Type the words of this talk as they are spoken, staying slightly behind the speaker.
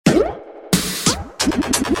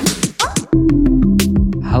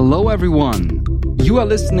everyone. You are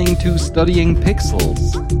listening to Studying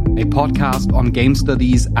Pixels, a podcast on game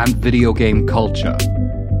studies and video game culture.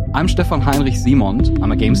 I'm Stefan Heinrich Simond.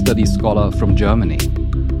 I'm a game studies scholar from Germany.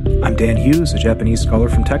 I'm Dan Hughes, a Japanese scholar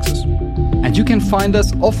from Texas. And you can find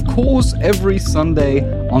us, of course, every Sunday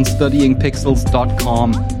on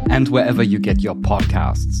studyingpixels.com and wherever you get your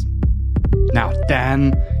podcasts. Now,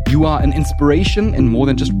 Dan, you are an inspiration in more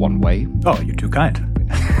than just one way. Oh, you're too kind.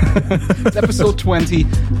 It's episode 20.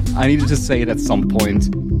 I needed to say it at some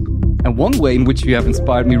point. And one way in which you have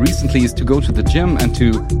inspired me recently is to go to the gym and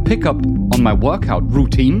to pick up on my workout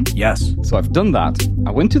routine. Yes. So I've done that.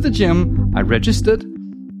 I went to the gym. I registered.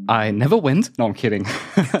 I never went. No, I'm kidding.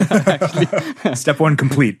 Actually, Step one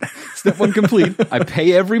complete. Step one complete. I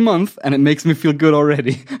pay every month and it makes me feel good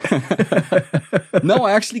already. No,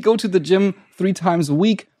 I actually go to the gym 3 times a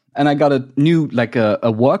week and I got a new,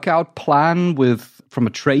 a workout plan from a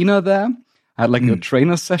trainer there. I had a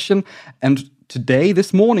trainer session. And today,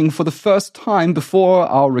 this morning, for the first time before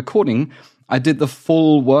our recording, I did the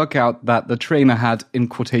full workout that the trainer had, in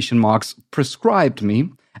quotation marks, prescribed me.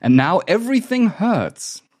 And now everything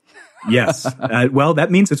hurts. Yes. Well, that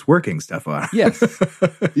means it's working, Stefan. Yes.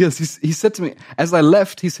 Yes. He said to me, as I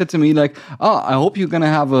left, he said to me, I hope you're going to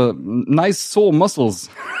have a nice sore muscles.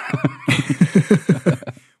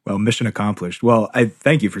 Well, mission accomplished. Well, I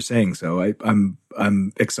thank you for saying so.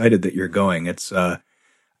 I'm excited that you're going. I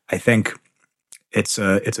think it's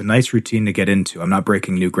a nice routine to get into. I'm not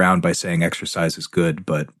breaking new ground by saying exercise is good,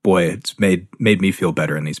 but boy, it's made me feel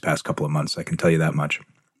better in these past couple of months. I can tell you that much.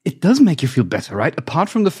 It does make you feel better, right? Apart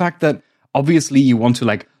from the fact that obviously you want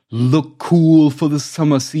to look cool for the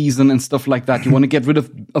summer season and stuff like that. You want to get rid of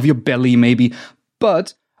your belly maybe.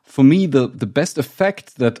 But for me, the best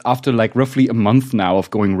effect that after roughly a month now of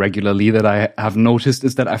going regularly that I have noticed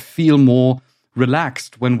is that I feel more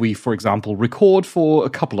relaxed when we, for example, record for a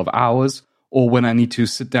couple of hours, or when I need to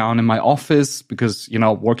sit down in my office because,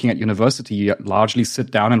 working at university, you largely sit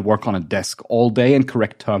down and work on a desk all day and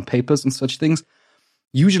correct term papers and such things.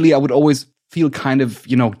 Usually I would always feel kind of,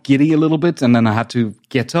 giddy a little bit, and then I had to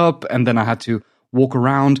get up and then I had to walk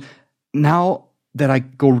around. Now that I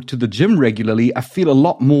go to the gym regularly, I feel a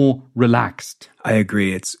lot more relaxed. I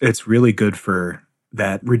agree. It's really good for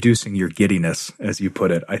that, reducing your giddiness, as you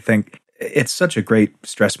put it. I think it's such a great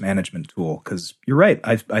stress management tool because you're right.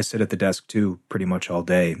 I sit at the desk too pretty much all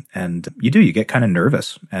day, and you get kind of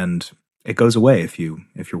nervous, and it goes away if you're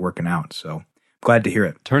working out. So glad to hear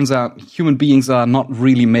it. Turns out human beings are not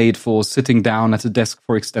really made for sitting down at a desk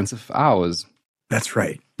for extensive hours. That's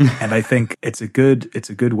right. And I think it's a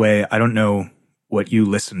good way. I don't know what you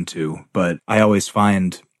listen to, but I always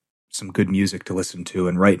find some good music to listen to.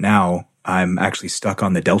 And right now, I'm actually stuck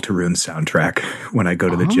on the Deltarune soundtrack when I go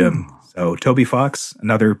to the gym. So Toby Fox,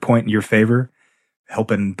 another point in your favor,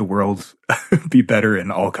 helping the world be better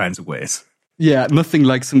in all kinds of ways. Yeah, nothing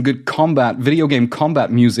like some good video game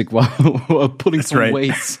combat music while pulling some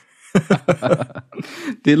weights.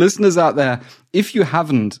 Dear listeners out there, if you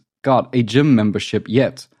haven't got a gym membership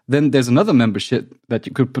yet, then there's another membership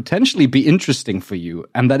that could potentially be interesting for you,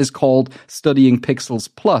 and that is called Studying Pixels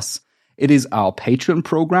Plus. It is our Patreon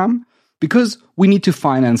program, because we need to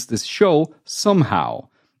finance this show somehow.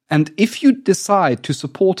 And if you decide to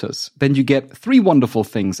support us, then you get 3 wonderful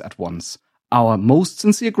things at once. Our most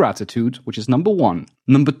sincere gratitude, which is number 1.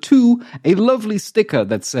 Number 2, a lovely sticker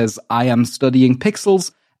that says, I am studying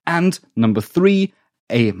pixels. And number 3,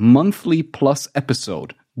 a monthly plus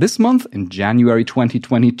episode. This month, in January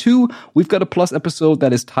 2022, we've got a plus episode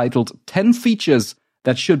that is titled 10 Features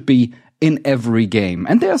That Should Be in Every Game.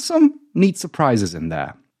 And there are some neat surprises in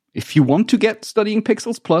there. If you want to get Studying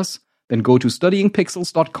Pixels Plus, then go to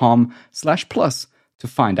studyingpixels.com/plus to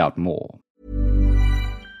find out more.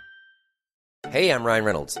 Hey, I'm Ryan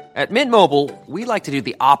Reynolds. At Mint Mobile, we like to do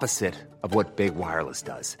the opposite of what Big Wireless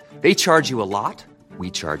does. They charge you a lot, we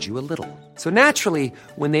charge you a little. So naturally,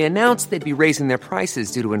 when they announced they'd be raising their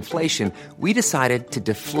prices due to inflation, we decided to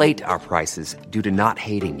deflate our prices due to not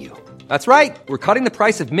hating you. That's right. We're cutting the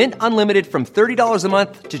price of Mint Unlimited from $30 a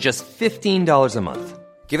month to just $15 a month.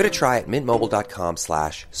 Give it a try at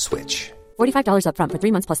mintmobile.com/switch. $45 up front for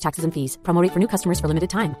 3 months plus taxes and fees. Promo rate for new customers for limited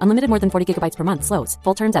time. Unlimited more than 40 gigabytes per month. Slows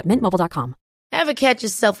full terms at mintmobile.com. Ever catch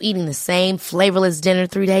yourself eating the same flavorless dinner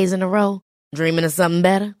 3 days in a row? Dreaming of something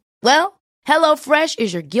better? Well, HelloFresh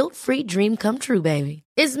is your guilt-free dream come true, baby.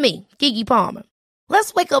 It's me, Keke Palmer.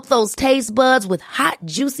 Let's wake up those taste buds with hot,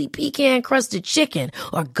 juicy pecan-crusted chicken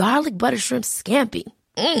or garlic butter shrimp scampi.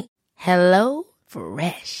 Hello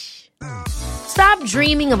Fresh. Stop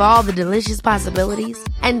dreaming of all the delicious possibilities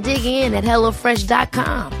and dig in at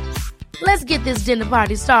HelloFresh.com. Let's get this dinner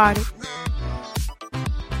party started.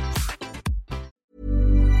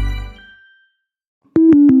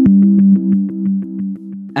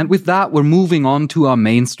 And with that, we're moving on to our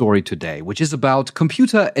main story today, which is about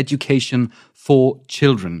computer education for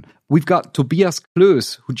children. We've got Tobias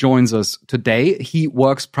Klöß, who joins us today. He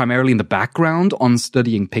works primarily in the background on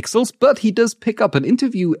studying pixels, but he does pick up an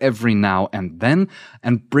interview every now and then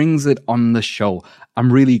and brings it on the show.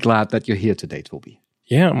 I'm really glad that you're here today, Toby.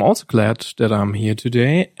 Yeah, I'm also glad that I'm here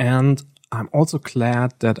today. And I'm also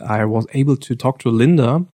glad that I was able to talk to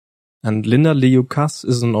Linda. And Linda Liukas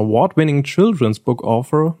is an award-winning children's book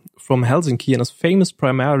author from Helsinki and is famous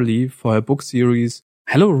primarily for her book series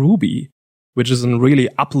Hello Ruby, which is a really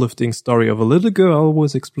uplifting story of a little girl who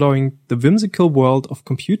is exploring the whimsical world of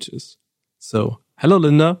computers. So, hello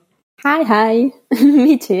Linda. Hi.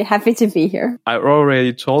 Me too. Happy to be here. I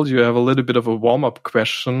already told you I have a little bit of a warm-up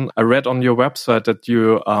question. I read on your website that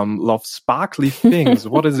you love sparkly things.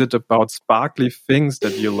 What is it about sparkly things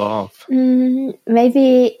that you love?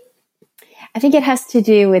 Maybe, I think it has to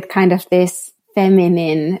do with kind of this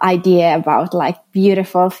feminine idea about like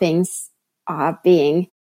beautiful things being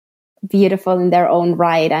beautiful in their own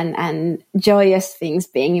right and joyous things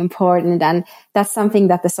being important. And that's something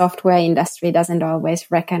that the software industry doesn't always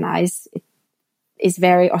recognize. It is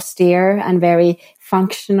very austere and very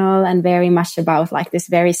functional and very much about like this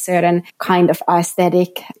very certain kind of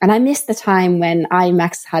aesthetic. And I miss the time when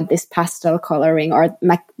iMacs had this pastel coloring, or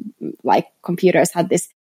like computers had this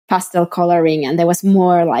pastel coloring, and there was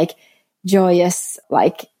more like joyous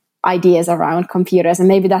like ideas around computers. And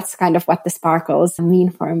maybe that's kind of what the sparkles mean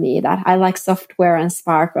for me, that I like software and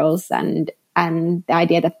sparkles and the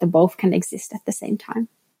idea that they both can exist at the same time.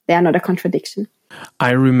 They are not a contradiction.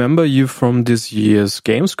 I remember you from this year's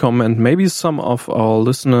Gamescom, and maybe some of our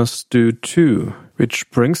listeners do too. Which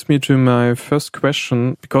brings me to my first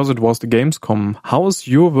question, because it was the Gamescom. How is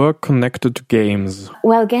your work connected to games?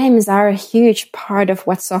 Well, games are a huge part of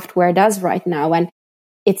what software does right now. And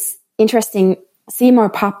it's interesting.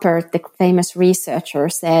 Seymour Papert, the famous researcher,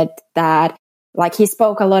 said that, like, he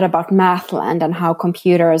spoke a lot about Mathland and how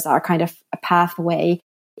computers are kind of a pathway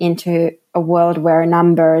into a world where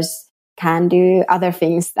numbers can do other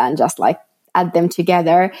things than just like add them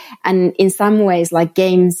together. And in some ways, like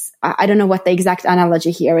games, I don't know what the exact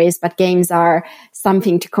analogy here is, but games are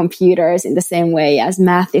something to computers in the same way as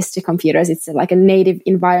math is to computers. It's like a native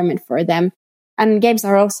environment for them. And games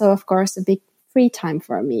are also, of course, a big free time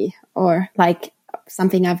for me, or like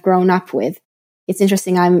something I've grown up with. It's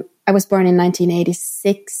interesting. I was born in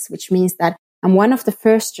 1986, which means that I'm one of the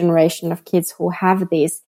first generation of kids who have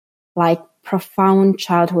these like profound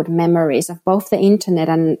childhood memories of both the internet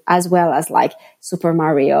and as well as like Super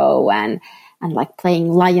Mario and like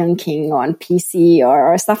playing Lion King on PC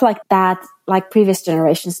or stuff like that, like previous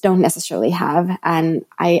generations don't necessarily have. And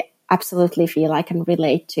I absolutely feel I can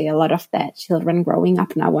relate to a lot of the children growing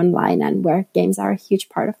up now online and where games are a huge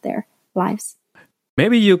part of their lives.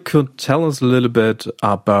 Maybe you could tell us a little bit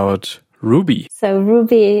about Ruby. So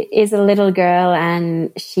Ruby is a little girl,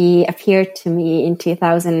 and she appeared to me in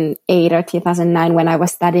 2008 or 2009 when I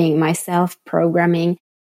was studying myself programming.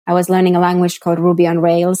 I was learning a language called Ruby on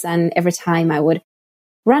Rails, and every time I would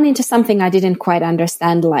run into something I didn't quite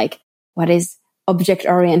understand, like what is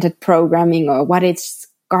object-oriented programming or what is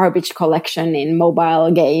garbage collection in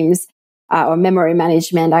mobile games or memory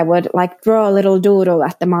management, I would like draw a little doodle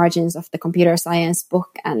at the margins of the computer science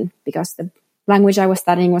book. And because the language I was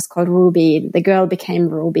studying was called Ruby, the girl became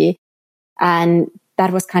Ruby. And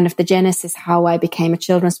that was kind of the genesis how I became a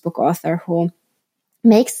children's book author who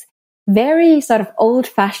makes very sort of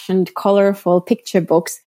old-fashioned, colorful picture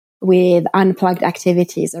books with unplugged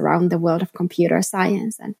activities around the world of computer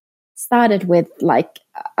science. And started with like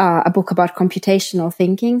a book about computational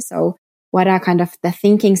thinking. So what are kind of the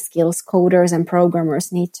thinking skills coders and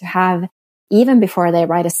programmers need to have even before they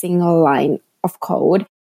write a single line of code.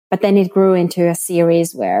 But then it grew into a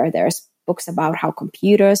series where there's books about how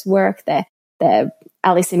computers work, the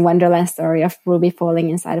Alice in Wonderland story of Ruby falling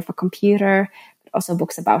inside of a computer, but also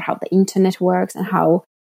books about how the internet works and how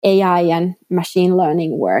AI and machine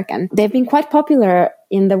learning work. And they've been quite popular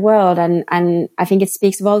in the world. And I think it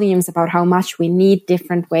speaks volumes about how much we need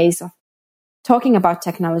different ways of talking about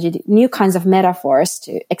technology, new kinds of metaphors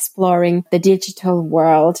to exploring the digital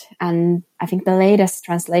world. And I think the latest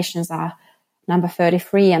translations are number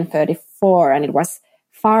 33 and 34. And it was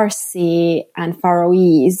Farsi and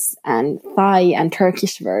Faroese and Thai and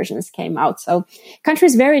Turkish versions came out. So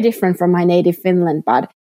countries very different from my native Finland,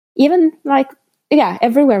 but even like, yeah,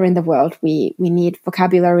 everywhere in the world, we need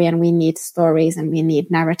vocabulary and we need stories and we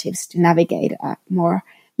need narratives to navigate a more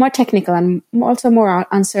technical and also more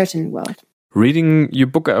uncertain world. Reading your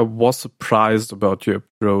book, I was surprised about your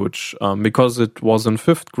approach because it was in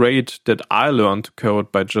 5th grade that I learned to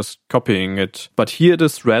code by just copying it. But here it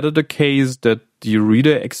is rather the case that the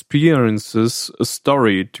reader experiences a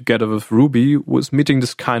story together with Ruby, who is meeting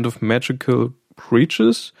this kind of magical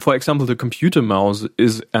creatures. For example, the computer mouse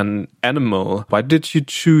is an animal. Why did you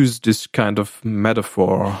choose this kind of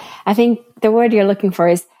metaphor? I think the word you're looking for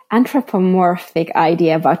is anthropomorphic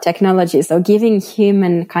idea about technology. So giving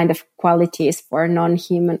human kind of qualities for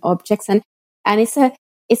non-human objects. And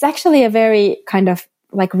it's actually a very kind of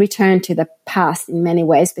like return to the past in many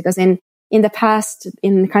ways, because in the past,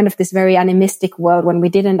 in kind of this very animistic world, when we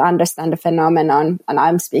didn't understand the phenomenon, and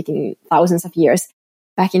I'm speaking thousands of years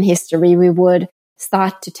back in history, we would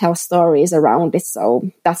start to tell stories around it.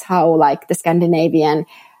 So that's how like the Scandinavian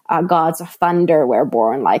gods of thunder were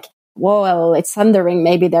born. Like, well, it's thundering.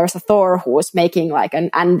 Maybe there's a Thor who's making like an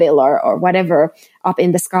anvil or whatever up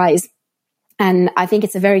in the skies. And I think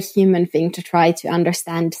it's a very human thing to try to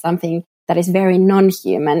understand something that is very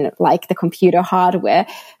non-human, like the computer hardware,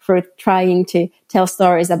 for trying to tell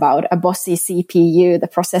stories about a bossy CPU, the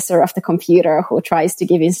processor of the computer, who tries to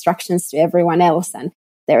give instructions to everyone else. And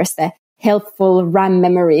there's the helpful RAM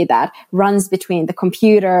memory that runs between the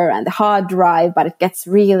computer and the hard drive, but it gets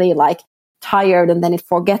really like tired and then it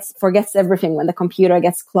forgets everything when the computer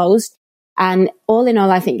gets closed. And all in all,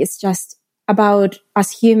 I think it's just about us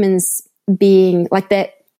humans being like the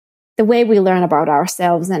way we learn about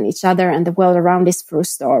ourselves and each other and the world around us through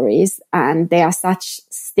stories. And they are such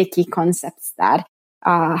sticky concepts that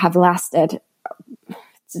have lasted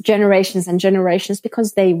generations and generations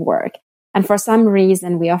because they work. And for some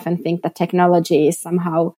reason, we often think that technology is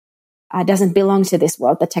somehow doesn't belong to this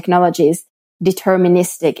world. The technology is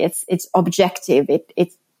deterministic. It's objective.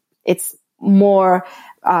 It's more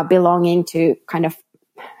belonging to kind of,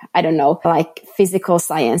 I don't know, like physical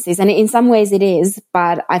sciences. And in some ways it is,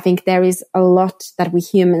 but I think there is a lot that we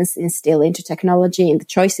humans instill into technology, in the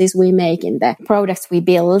choices we make, in the products we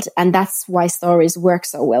build. And that's why stories work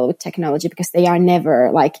so well with technology, because they are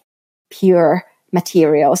never like pure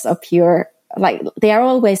materials or pure, like they are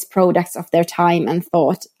always products of their time and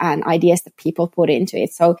thought and ideas that people put into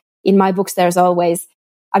it. So in my books, there's always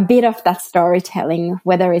a bit of that storytelling,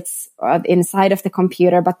 whether it's inside of the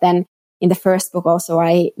computer, but then in the first book also,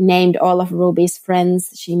 I named all of Ruby's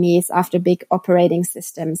friends she meets after big operating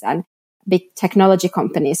systems and big technology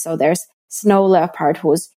companies. So there's Snow Leopard,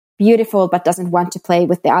 who's beautiful but doesn't want to play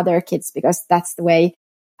with the other kids, because that's the way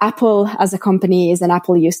Apple as a company is, and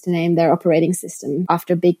Apple used to name their operating system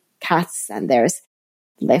after big cats. And there's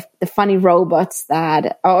the funny robots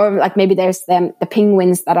that, or like maybe there's the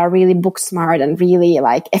penguins that are really book smart and really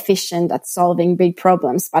like efficient at solving big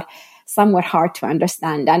problems, but somewhat hard to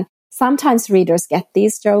understand. And sometimes readers get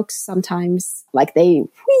these jokes, sometimes like they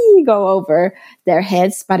go over their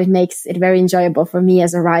heads, but it makes it very enjoyable for me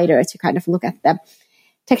as a writer to kind of look at the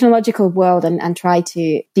technological world and try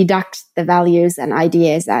to deduct the values and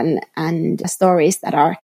ideas and stories that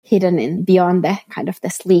are hidden in beyond the kind of the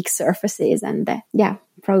sleek surfaces and the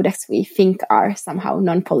products we think are somehow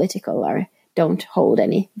non-political or don't hold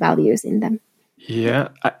any values in them. Yeah,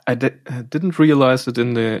 I didn't realize it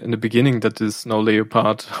in the beginning that this Snow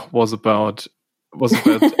Leopard was about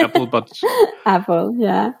Apple, but Apple,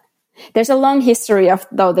 yeah. There's a long history of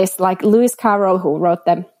this, like Lewis Carroll, who wrote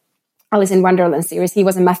the Alice in Wonderland series. He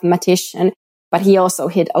was a mathematician, but he also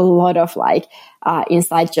hid a lot of like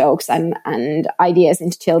inside jokes and ideas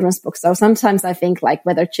into children's books. So sometimes I think like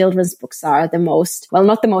whether children's books are the most, well,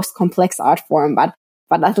 not the most complex art form, but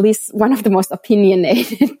at least one of the most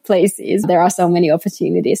opinionated places. There are so many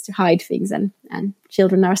opportunities to hide things, and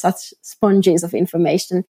children are such sponges of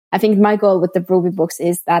information. I think my goal with the Ruby books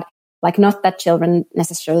is that, like, not that children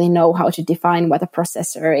necessarily know how to define what a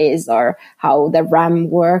processor is or how the RAM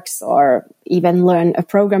works or even learn a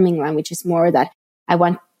programming language. It's more that I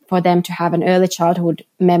want for them to have an early childhood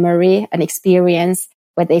memory, an experience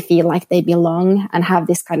where they feel like they belong and have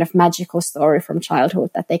this kind of magical story from childhood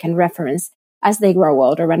that they can reference as they grow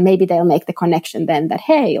older. And maybe they'll make the connection then that,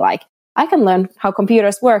 hey, like, I can learn how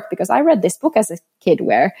computers work because I read this book as a kid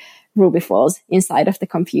where Ruby falls inside of the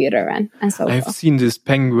computer and so forth. I've seen this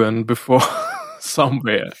penguin before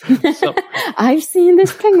somewhere. I've seen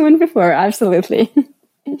this penguin before, absolutely.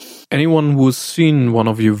 Anyone who's seen one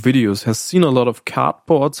of your videos has seen a lot of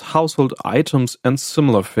cardboards, household items, and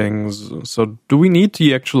similar things. So do we need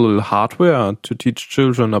the actual hardware to teach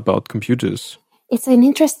children about computers? It's an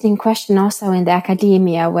interesting question also in the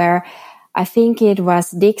academia, where I think it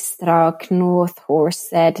was Dijkstra or Knuth who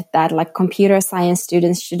said that like computer science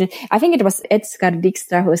students shouldn't, I think it was Edgar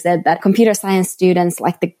Dijkstra who said that computer science students,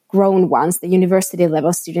 like the grown ones, the university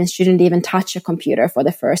level students, shouldn't even touch a computer for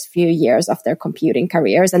the first few years of their computing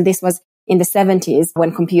careers. And this was in the 70s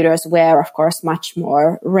when computers were, of course, much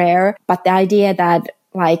more rare. But the idea that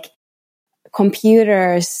like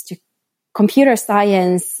computer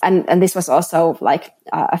science, and this was also like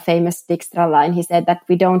a famous Dijkstra line, he said that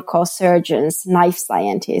we don't call surgeons knife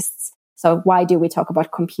scientists. So why do we talk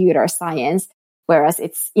about computer science? Whereas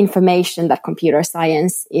it's information that computer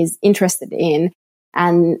science is interested in.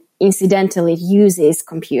 And incidentally, it uses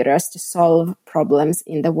computers to solve problems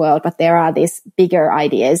in the world. But there are these bigger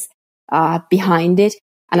ideas behind it.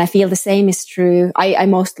 And I feel the same is true. I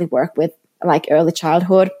mostly work with like early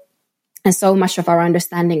childhood. And so much of our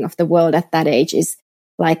understanding of the world at that age is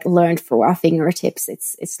like learned through our fingertips.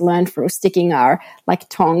 It's learned through sticking our like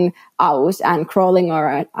tongue out and crawling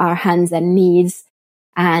our hands and knees.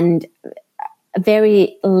 And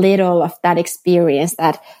very little of that experience,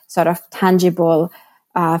 that sort of tangible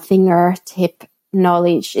fingertip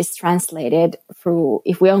knowledge is translated through,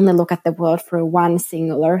 if we only look at the world through one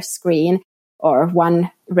singular screen or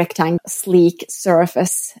one rectangle, sleek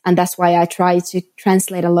surface. And that's why I try to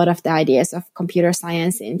translate a lot of the ideas of computer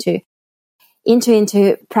science into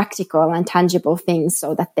practical and tangible things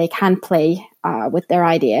so that they can play with their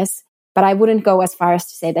ideas. But I wouldn't go as far as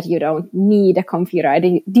to say that you don't need a computer.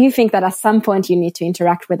 Do you think that at some point you need to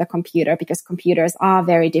interact with a computer, because computers are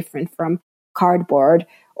very different from cardboard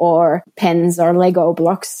or pens or Lego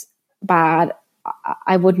blocks? But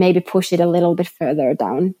I would maybe push it a little bit further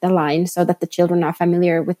down the line so that the children are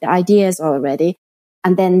familiar with the ideas already,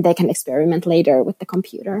 and then they can experiment later with the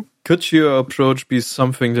computer. Could your approach be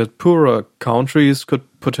something that poorer countries could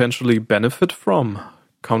potentially benefit from?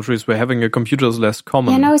 Countries where having a computer is less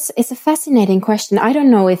common? Yeah, no, it's a fascinating question. I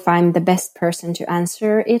don't know if I'm the best person to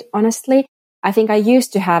answer it, honestly. I think I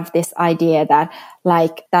used to have this idea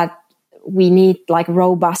that we need like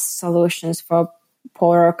robust solutions for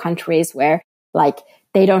poorer countries where like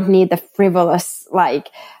they don't need the frivolous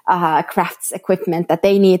crafts equipment, that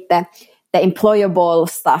they need the employable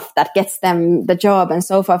stuff that gets them the job and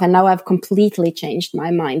so forth. And now I've completely changed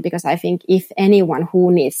my mind, because I think if anyone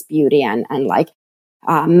who needs beauty and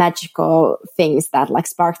magical things that like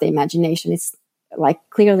spark the imagination, it's like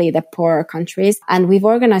clearly the poorer countries. And we've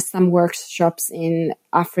organized some workshops in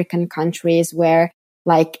African countries where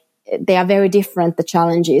like they are very different, the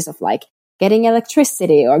challenges of like getting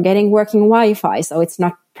electricity or getting working Wi-Fi. So it's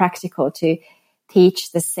not practical to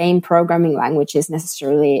teach the same programming languages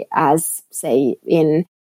necessarily as, say, in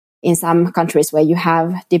some countries where you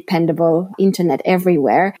have dependable internet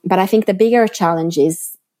everywhere. But I think the bigger challenge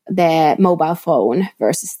is the mobile phone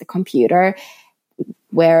versus the computer,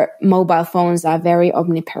 where mobile phones are very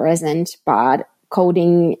omnipresent, but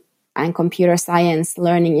coding and computer science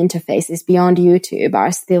learning interfaces beyond YouTube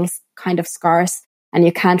are still kind of scarce. And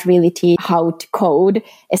you can't really teach how to code,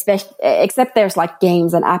 except there's like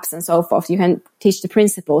games and apps and so forth. You can teach the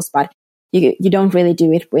principles, but you don't really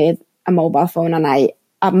do it with a mobile phone. And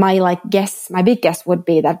my big guess would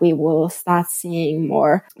be that we will start seeing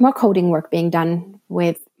more coding work being done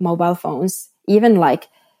with mobile phones, even like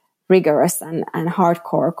rigorous and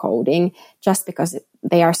hardcore coding, just because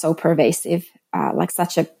they are so pervasive. Like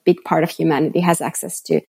such a big part of humanity has access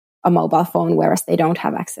to a mobile phone, whereas they don't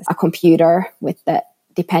have access to a computer with the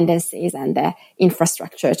dependencies and the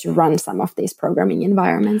infrastructure to run some of these programming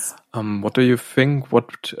environments. What do you think?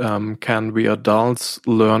 What can we adults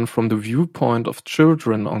learn from the viewpoint of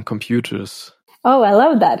children on computers? Oh, I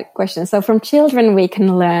love that question. So from children, we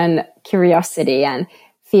can learn curiosity and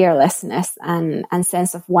fearlessness and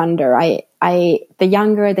sense of wonder. The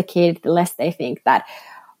younger the kid, the less they think that,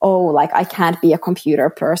 oh, like I can't be a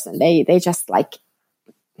computer person. They just like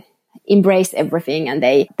embrace everything, and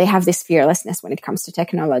they have this fearlessness when it comes to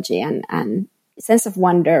technology and sense of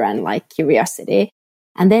wonder and like curiosity.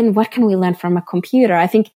 And then what can we learn from a computer? I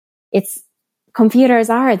think computers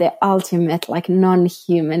are the ultimate like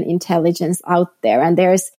non-human intelligence out there. And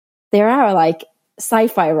there are like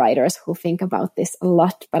sci-fi writers who think about this a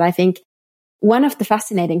lot. But I think one of the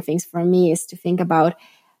fascinating things for me is to think about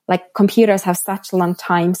like computers have such long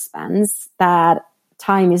time spans that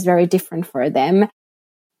time is very different for them.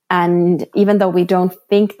 And even though we don't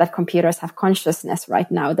think that computers have consciousness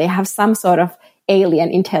right now, they have some sort of alien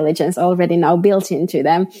intelligence already now built into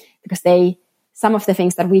them, because some of the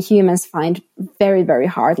things that we humans find very, very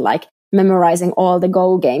hard, like memorizing all the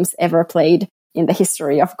Go games ever played in the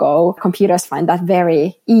history of Go, computers find that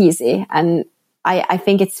very easy. And I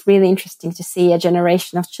think it's really interesting to see a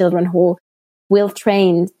generation of children who will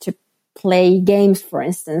train to play games, for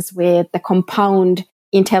instance, with the compound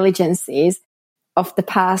intelligences of the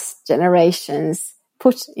past generations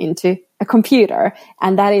put into a computer.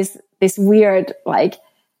 And that is this weird, like,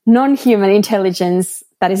 non-human intelligence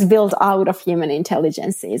that is built out of human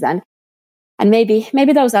intelligences. And maybe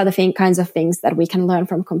those are the kinds of things that we can learn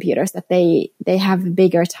from computers, that they have a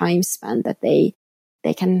bigger time span, that they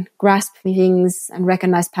can grasp things and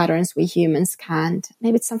recognize patterns we humans can't.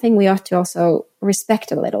 Maybe it's something we ought to also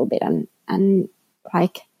respect a little bit and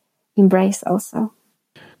like embrace also.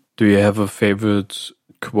 Do you have a favorite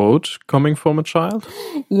quote coming from a child?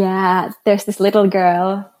 Yeah, there's this little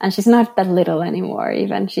girl, and she's not that little anymore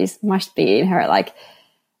even. She must be in her, like,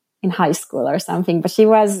 in high school or something, but she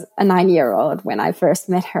was a 9-year-old when I first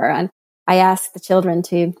met her. And I asked the children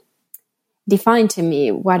to define to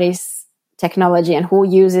me what is technology and who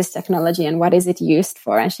uses technology and what is it used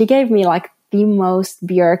for. And she gave me like the most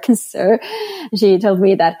Björk answer. She told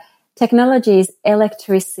me that technology is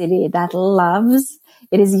electricity that loves.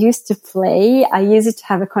 It is used to play. I use it to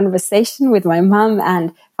have a conversation with my mom.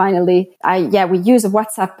 And finally, we use a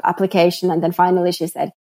WhatsApp application. And then finally she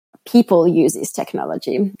said, people use this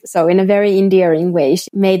technology. So in a very endearing way, she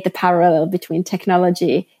made the parallel between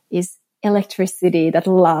technology is electricity that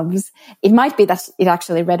loves. It might be that it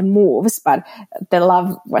actually read moves, but the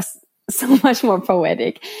love was so much more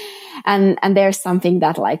poetic. And there's something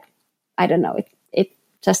that, like, I don't know, it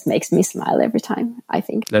just makes me smile every time, I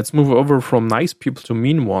think. Let's move over from nice people to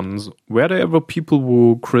mean ones. Were there ever people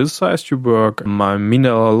who criticized your work? I mean,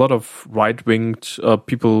 a lot of right-winged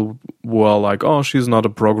people were like, oh, she's not a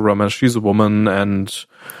programmer, she's a woman, and...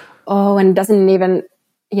 Oh, and doesn't even...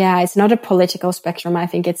 Yeah, it's not a political spectrum. I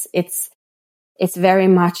think it's very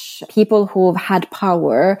much people who've had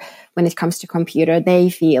power when it comes to computer.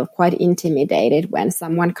 They feel quite intimidated when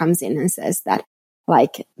someone comes in and says that,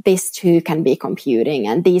 like, this too can be computing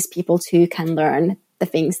and these people too can learn the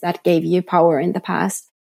things that gave you power in the past.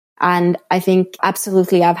 And I think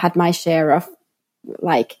absolutely I've had my share of,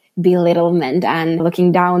 like, belittlement and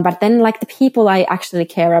looking down. But then, like, the people I actually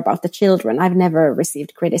care about, the children, I've never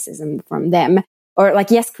received criticism from them. Or,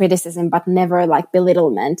 like, yes, criticism, but never, like,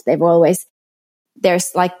 belittlement.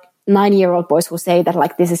 There's like 9-year-old boys who say that,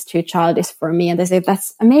 like, this is too childish for me. And they say,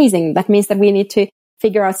 that's amazing. That means that we need to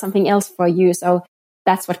figure out something else for you. So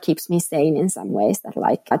that's what keeps me sane in some ways, that,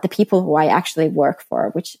 like, the people who I actually work for,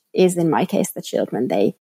 which is in my case the children,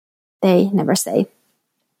 they never say,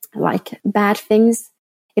 like, bad things.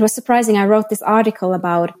 It was surprising. I wrote this article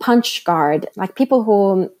about punch card, like people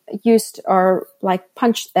who used or, like,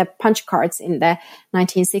 punched the punch cards in the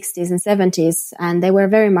 1960s and 70s, and they were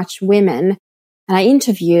very much women. And I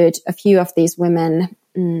interviewed a few of these women,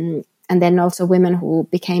 and then also women who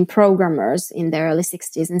became programmers in the early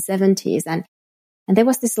 60s and 70s. And there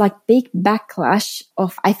was this, like, big backlash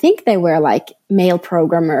of, I think they were, like, male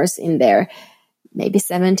programmers in their maybe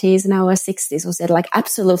 70s now or 60s, who said, like,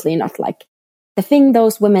 absolutely not. Like, the thing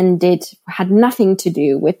those women did had nothing to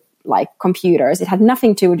do with, like, computers. It had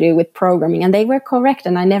nothing to do with programming. And they were correct.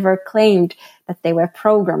 And I never claimed that they were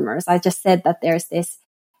programmers. I just said that there's this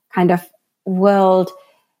kind of world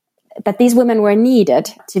that these women were needed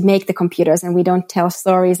to make the computers, and we don't tell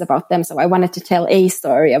stories about them. So I wanted to tell a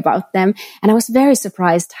story about them. And I was very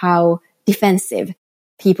surprised how defensive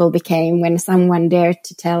people became when someone dared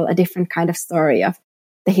to tell a different kind of story of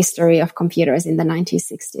the history of computers in the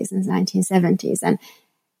 1960s and 1970s. And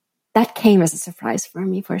that came as a surprise for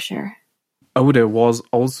me, for sure. Oh, there was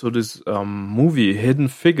also this movie, Hidden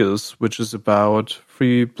Figures, which is about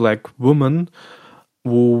 3 black women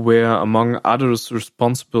who were, among others,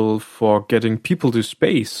 responsible for getting people to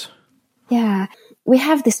space. Yeah, we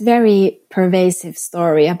have this very pervasive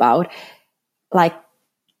story about, like,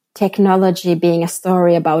 technology being a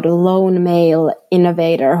story about a lone male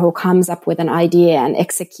innovator who comes up with an idea and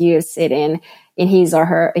executes it in his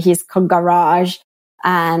or his garage,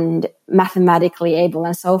 and mathematically able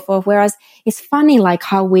and so forth. Whereas it's funny, like,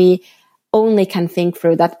 how we only can think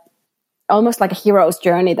through that, almost like a hero's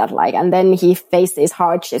journey, that, like, and then he faces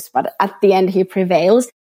hardships, but at the end he prevails.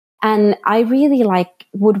 And I really, like,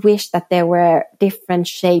 would wish that there were different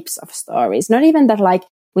shapes of stories. Not even that, like,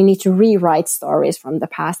 we need to rewrite stories from the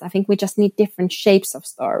past. I think we just need different shapes of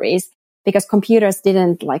stories, because computers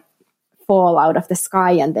didn't, like, fall out of the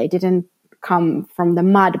sky and they didn't come from the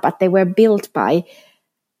mud, but they were built by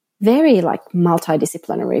very, like,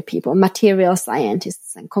 multidisciplinary people, material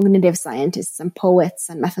scientists and cognitive scientists and poets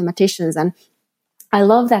and mathematicians. And I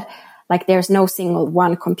love that, like, there's no single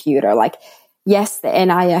one computer. Like, yes, the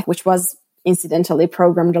ENIAC, which was incidentally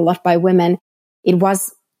programmed a lot by women, it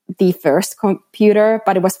was the first computer,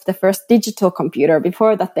 but it was the first digital computer.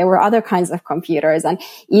 Before that, there were other kinds of computers. And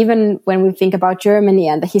even when we think about Germany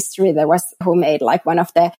and the history, there was who made like one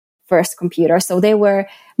of the first computers. So there were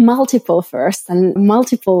multiple firsts and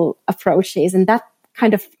multiple approaches. And that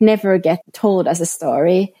kind of never get told as a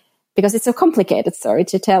story because it's a complicated story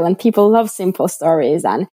to tell. And people love simple stories.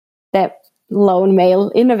 And the lone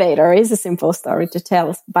male innovator is a simple story to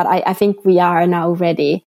tell. But I think we are now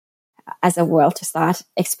ready as a world to start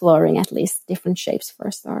exploring at least different shapes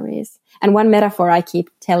for stories. And one metaphor I keep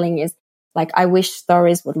telling is like, I wish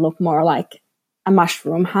stories would look more like a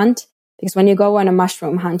mushroom hunt, because when you go on a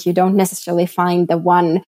mushroom hunt, you don't necessarily find the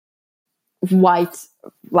one white,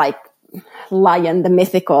 like lion, the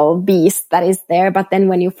mythical beast that is there. But then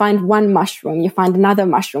when you find one mushroom, you find another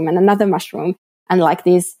mushroom and another mushroom, and like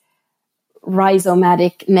these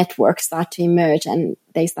rhizomatic networks start to emerge and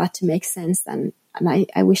they start to make sense. And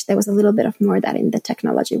I wish there was a little bit of more of that in the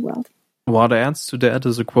technology world. What adds to that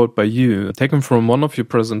is a quote by you, taken from one of your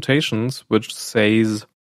presentations, which says,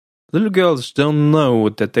 "Little girls don't know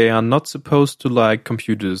that they are not supposed to like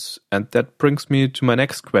computers." And that brings me to my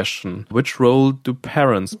next question. Which role do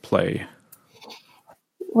parents play?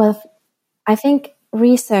 Well, I think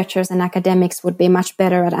researchers and academics would be much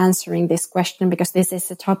better at answering this question, because this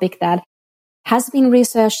is a topic that has been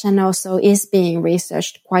researched and also is being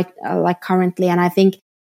researched quite like currently. And I think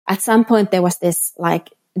at some point there was this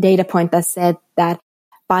like data point that said that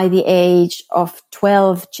by the age of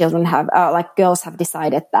 12, children have, like girls have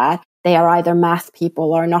decided that they are either math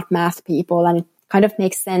people or not math people. And it kind of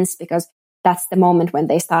makes sense because that's the moment when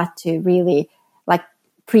they start to really, like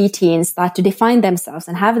preteens start to define themselves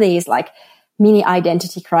and have these like mini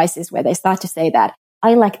identity crises where they start to say that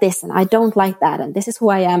I like this and I don't like that, and this is who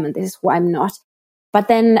I am and this is who I'm not. But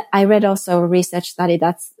then I read also a research study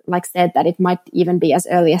that's like said that it might even be as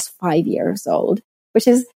early as 5 years old, which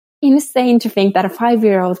is insane to think that a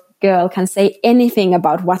 5-year-old girl can say anything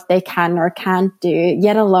about what they can or can't do,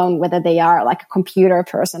 yet alone whether they are like a computer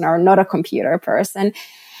person or not a computer person.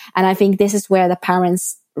 And I think this is where the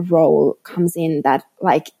parents' role comes in, that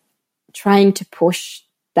like trying to push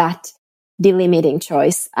that delimiting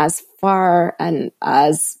choice as far and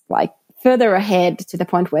as like further ahead to the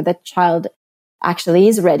point where the child actually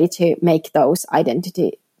is ready to make those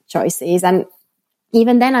identity choices. And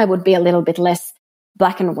even then I would be a little bit less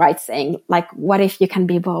black and white, saying like, what if you can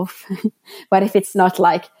be both? What if it's not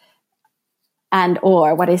like and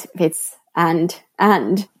or? What if it's and,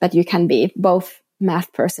 but you can be both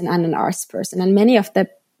math person and an arts person? And many of the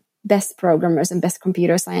best programmers and best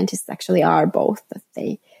computer scientists actually are both, that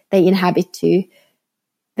they inhabit two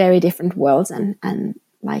very different worlds and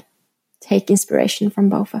like take inspiration from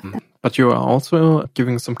both of them. But you are also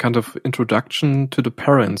giving some kind of introduction to the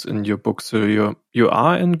parents in your book. So you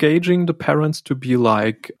are engaging the parents to be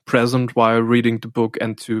like present while reading the book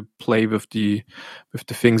and to play with the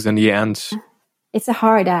things in the end. It's a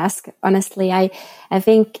hard ask, honestly. I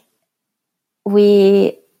think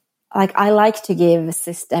I like to give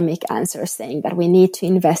systemic answers, saying that we need to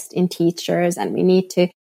invest in teachers and we need to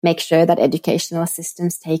make sure that educational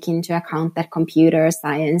systems take into account that computer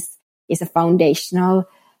science is a foundational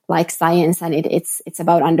like science, and it's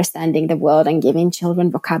about understanding the world and giving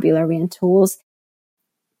children vocabulary and tools.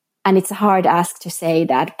 And it's a hard ask to say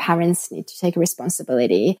that parents need to take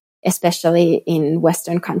responsibility, especially in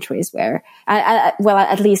Western countries where, well,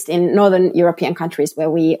 at least in Northern European countries where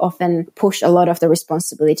we often push a lot of the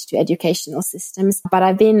responsibility to educational systems. But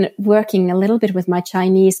I've been working a little bit with my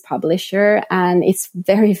Chinese publisher, and it's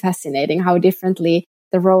very fascinating how differently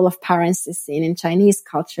the role of parents is seen in Chinese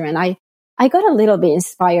culture. And I got a little bit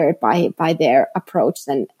inspired by their approach.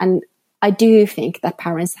 And I do think that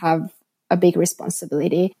parents have a big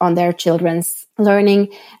responsibility on their children's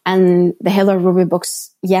learning. And the Hello Ruby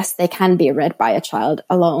books, yes, they can be read by a child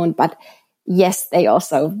alone, but yes, they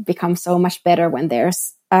also become so much better when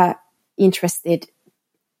there's a interested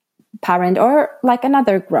parent or like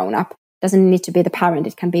another grown-up. Doesn't need to be the parent.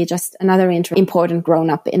 It can be just another important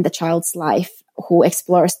grown-up in the child's life who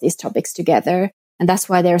explores these topics together. And that's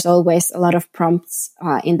why there's always a lot of prompts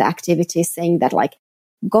in the activities saying that, like,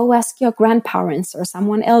 go ask your grandparents or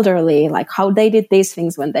someone elderly, like how they did these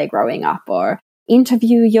things when they're growing up, or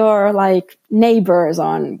interview your like neighbors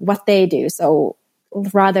on what they do. So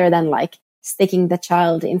rather than like sticking the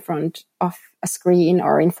child in front of a screen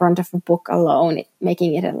or in front of a book alone,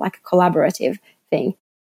 making it like a collaborative thing.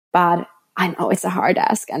 But I know it's a hard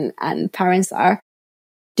ask, and parents are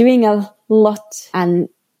doing a lot, and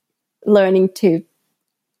learning to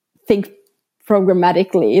think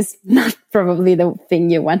programmatically is not probably the thing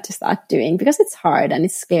you want to start doing, because it's hard and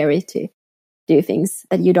it's scary to do things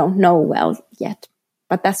that you don't know well yet.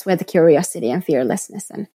 But that's where the curiosity and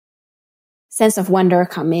fearlessness and sense of wonder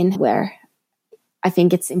come in, where I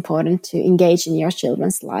think it's important to engage in your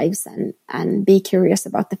children's lives and be curious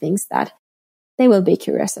about the things that they will be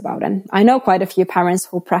curious about. And I know quite a few parents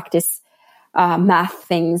who practice math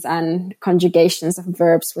things and conjugations of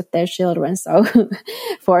verbs with their children. So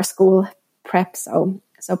for school prep. So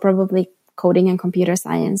probably coding and computer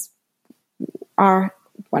science are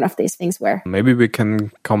one of these things where... Maybe we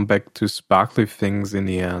can come back to sparkly things in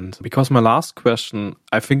the end. Because my last question,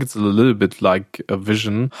 I think it's a little bit like a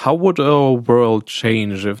vision. How would our world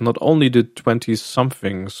change if not only the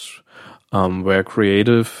 20-somethings were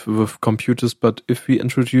creative with computers, but if we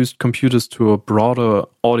introduced computers to a broader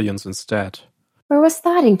audience instead? We're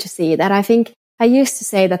starting to see that. I think I used to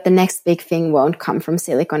say that the next big thing won't come from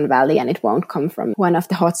Silicon Valley and it won't come from one of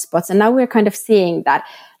the hotspots. And now we're kind of seeing that,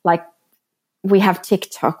 like, we have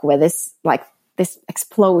TikTok where this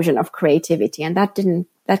explosion of creativity, and that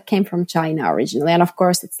came from China originally. And of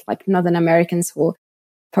course, it's like Northern Americans who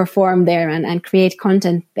perform there and create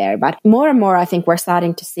content there. But more and more, I think we're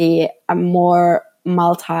starting to see a more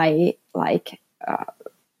multi-voiced,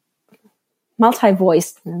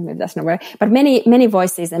 maybe that's not word, but many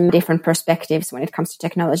voices and different perspectives when it comes to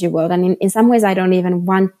technology world. And in some ways, I don't even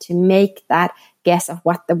want to make that guess of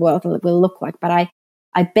what the world will look like. But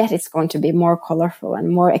I bet it's going to be more colorful and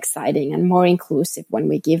more exciting and more inclusive when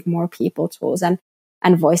we give more people tools and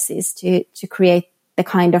voices to create the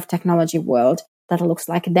kind of technology world that looks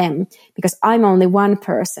like them. Because I'm only one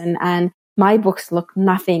person and my books look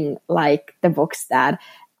nothing like the books that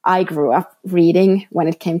I grew up reading when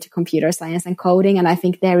it came to computer science and coding. And I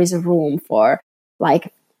think there is a room for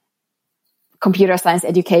like computer science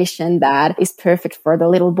education that is perfect for the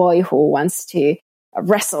little boy who wants to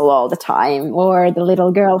wrestle all the time, or the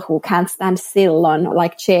little girl who can't stand still on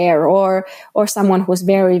like chair, or someone who's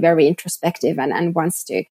very, very introspective and wants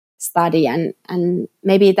to study. And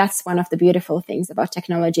maybe that's one of the beautiful things about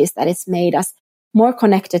technology, is that it's made us more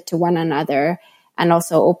connected to one another and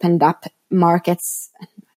also opened up markets. I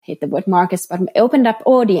hate the word markets, but opened up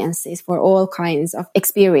audiences for all kinds of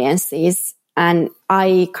experiences. And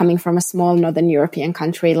I, coming from a small Northern European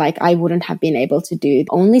country, like I wouldn't have been able to do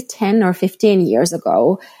only 10 or 15 years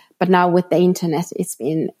ago. But now with the internet, it's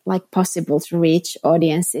been like possible to reach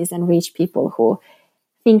audiences and reach people who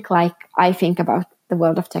think like I think about the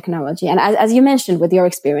world of technology. And as you mentioned with your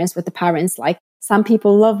experience with the parents, like some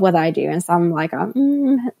people love what I do and some like,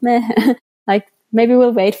 meh. Like maybe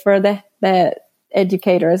we'll wait for the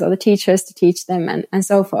educators or the teachers to teach them and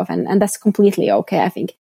so forth. And that's completely okay. I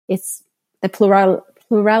think it's the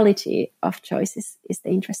plurality of choices is the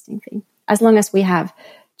interesting thing. As long as we have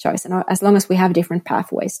choice and as long as we have different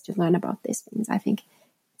pathways to learn about these things, I think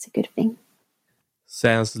it's a good thing.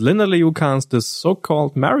 Says Linda Liukans, the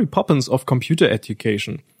so-called Mary Poppins of computer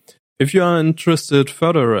education. If you are interested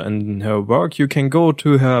further in her work, you can go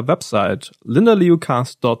to her website,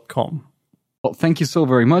 lindaliukas.com. Well, thank you so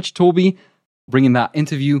very much, Toby, bringing that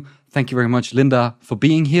interview. Thank you very much, Linda, for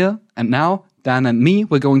being here. And now, Dan and me,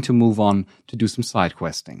 we're going to move on to do some side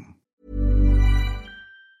questing.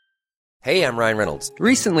 Hey, I'm Ryan Reynolds.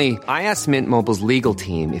 Recently, I asked Mint Mobile's legal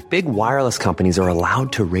team if big wireless companies are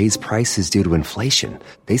allowed to raise prices due to inflation.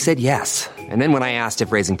 They said yes. And then when I asked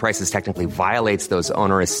if raising prices technically violates those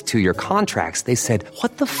onerous 2-year contracts, they said,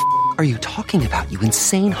 "What the f*** are you talking about, you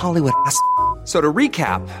insane Hollywood ass?" So to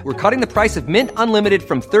recap, we're cutting the price of Mint Unlimited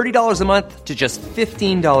from $30 a month to just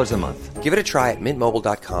 $15 a month. Give it a try at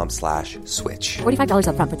mintmobile.com/switch. $45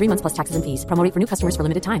 up front for 3 months plus taxes and fees. Promo rate for new customers for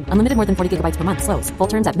limited time. Unlimited more than 40 gigabytes per month. Slows full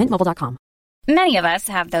terms at mintmobile.com. Many of us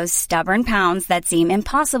have those stubborn pounds that seem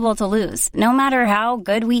impossible to lose, no matter how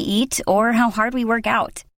good we eat or how hard we work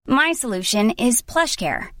out. My solution is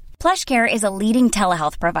PlushCare. PlushCare is a leading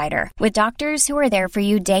telehealth provider with doctors who are there for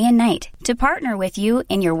you day and night to partner with you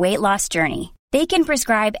in your weight loss journey. They can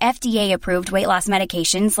prescribe FDA-approved weight loss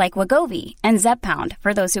medications like Wegovy and Zepbound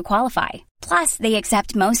for those who qualify. Plus, they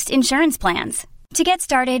accept most insurance plans. To get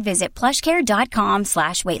started, visit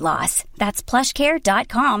plushcare.com/weightloss. That's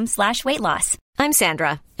plushcare.com/weightloss. I'm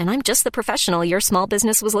Sandra, and I'm just the professional your small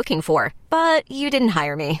business was looking for. But you didn't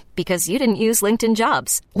hire me because you didn't use LinkedIn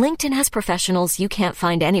Jobs. LinkedIn has professionals you can't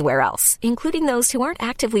find anywhere else, including those who aren't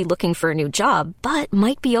actively looking for a new job, but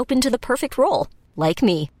might be open to the perfect role, like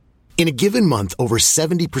me. In a given month, over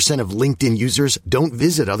 70% of LinkedIn users don't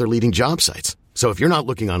visit other leading job sites. So if you're not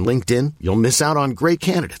looking on LinkedIn, you'll miss out on great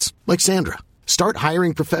candidates like Sandra. Start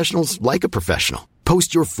hiring professionals like a professional.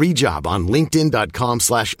 Post your free job on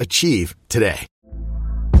linkedin.com/achieve today.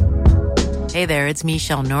 Hey there, it's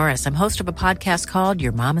Michelle Norris. I'm host of a podcast called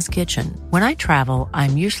Your Mama's Kitchen. When I travel,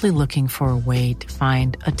 I'm usually looking for a way to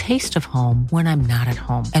find a taste of home when I'm not at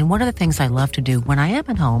home. And one of the things I love to do when I am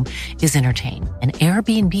at home is entertain. And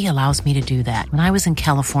Airbnb allows me to do that. When I was in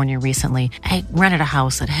California recently, I rented a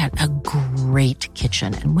house that had a great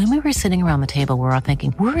kitchen. And when we were sitting around the table, we were all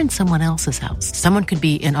thinking, we're in someone else's house. Someone could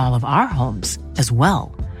be in all of our homes as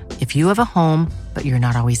well. If you have a home, but you're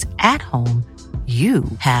not always at home, you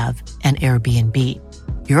have an Airbnb.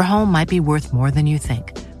 Your home might be worth more than you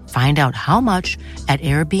think. Find out how much at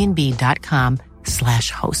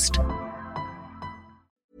airbnb.com/host.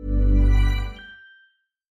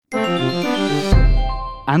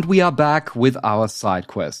 And we are back with our side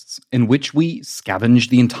quests, in which we scavenge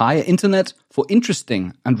the entire internet for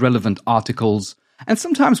interesting and relevant articles. And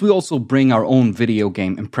sometimes we also bring our own video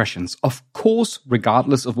game impressions. Of course,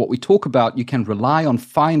 regardless of what we talk about, you can rely on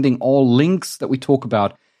finding all links that we talk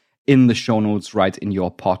about in the show notes right in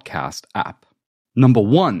your podcast app. Number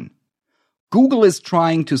 1, Google is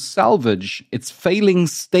trying to salvage its failing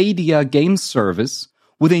Stadia game service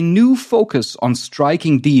with a new focus on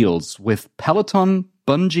striking deals with Peloton,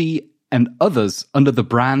 Bungie, and others under the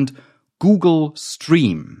brand Google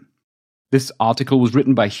Stream. This article was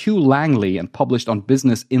written by Hugh Langley and published on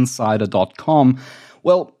BusinessInsider.com.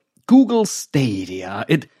 Well, Google Stadia,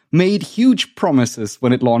 it made huge promises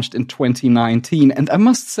when it launched in 2019, and I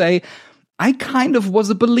must say, I kind of was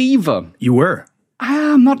a believer. You were?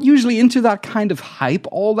 I'm not usually into that kind of hype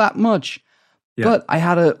all that much, but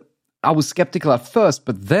I was skeptical at first,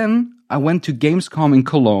 but then I went to Gamescom in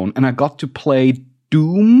Cologne and I got to play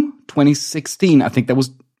Doom 2016. I think that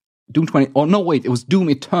was Doom 20, oh no, wait, it was Doom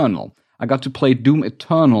Eternal. I got to play Doom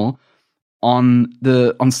Eternal on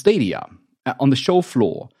Stadia, on the show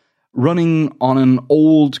floor, running on an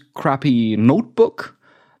old crappy notebook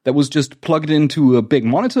that was just plugged into a big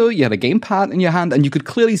monitor. You had a gamepad in your hand, and you could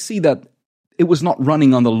clearly see that it was not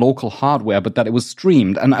running on the local hardware, but that it was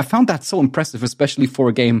streamed. And I found that so impressive, especially for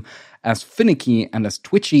a game as finicky and as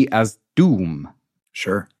twitchy as Doom.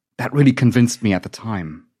 Sure. That really convinced me at the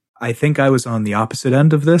time. I think I was on the opposite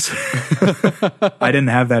end of this. I didn't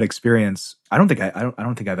have that experience. I don't think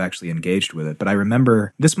I've actually engaged with it, but I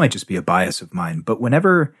remember, this might just be a bias of mine, but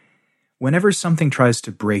whenever something tries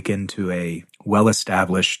to break into a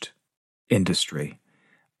well-established industry,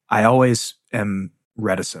 I always am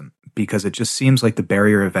reticent because it just seems like the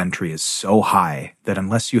barrier of entry is so high that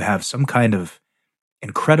unless you have some kind of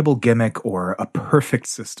incredible gimmick or a perfect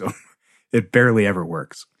system, it barely ever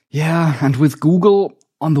works. Yeah, and with Google,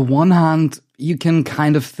 on the one hand, you can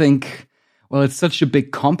kind of think, well, it's such a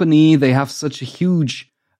big company. They have such a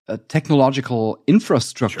huge technological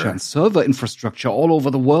infrastructure and server infrastructure all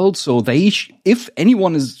over the world. So if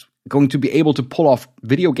anyone is going to be able to pull off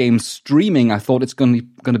video game streaming, I thought it's going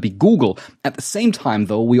to be Google. At the same time,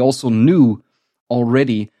 though, we also knew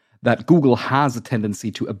already that Google has a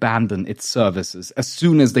tendency to abandon its services as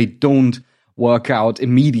soon as they don't work out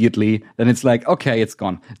immediately. Then it's like, okay, it's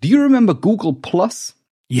gone. Do you remember Google Plus?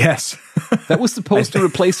 Yes. That was supposed to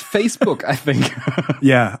replace Facebook, I think.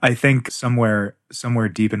 Yeah, I think somewhere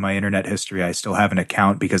deep in my internet history, I still have an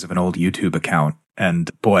account because of an old YouTube account. And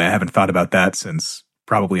boy, I haven't thought about that since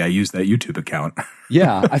probably I used that YouTube account.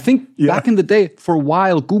 Yeah, I think back in the day, for a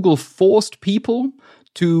while, Google forced people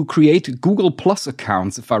to create Google Plus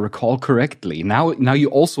accounts, if I recall correctly. Now you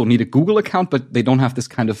also need a Google account, but they don't have this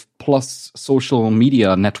kind of Plus social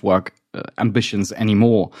media network ambitions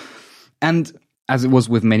anymore. And as it was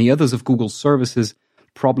with many others of Google's services,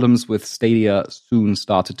 problems with Stadia soon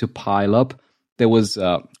started to pile up. There was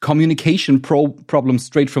communication problems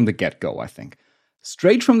straight from the get-go, I think.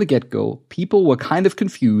 Straight from the get-go, people were kind of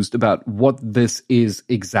confused about what this is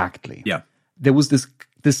exactly. Yeah. There was this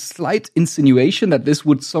slight insinuation that this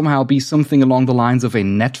would somehow be something along the lines of a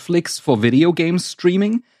Netflix for video game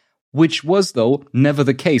streaming, which was, though, never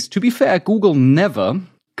the case. To be fair, Google never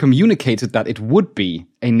communicated that it would be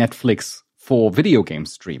a Netflix for video game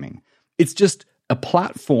streaming. It's just a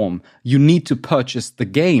platform. You need to purchase the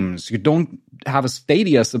games. You don't have a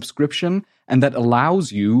Stadia subscription, and that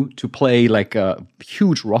allows you to play like a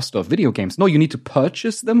huge roster of video games. No, you need to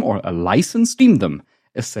purchase them or a license, stream them,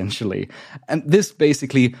 essentially. And this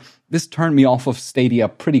turned me off of Stadia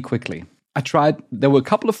pretty quickly. There were a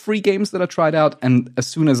couple of free games that I tried out, and as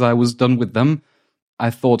soon as I was done with them, I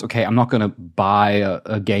thought, okay, I'm not going to buy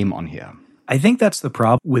a game on here. I think that's the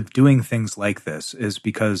problem with doing things like this, is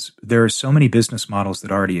because there are so many business models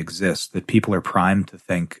that already exist that people are primed to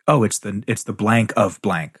think, oh, it's the blank of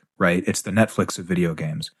blank, right? It's the Netflix of video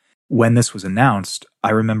games. When this was announced, I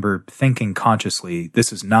remember thinking consciously,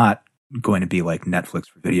 this is not going to be like Netflix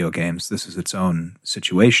for video games. This is its own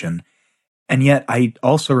situation. And yet I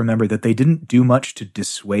also remember that they didn't do much to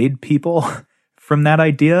dissuade people from that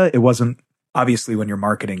idea. It wasn't, obviously when you're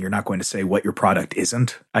marketing, you're not going to say what your product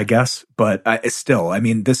isn't, I guess. But still, I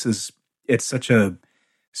mean, it's such a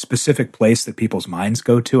specific place that people's minds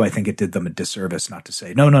go to. I think it did them a disservice not to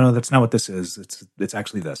say, no, that's not what this is. It's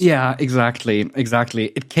actually this. Yeah, exactly.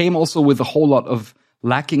 It came also with a whole lot of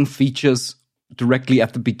lacking features directly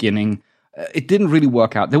at the beginning. It didn't really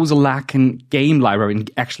work out. There was a lack in game library, in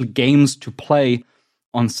actually games to play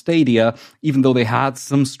on Stadia, even though they had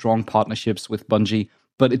some strong partnerships with Bungie,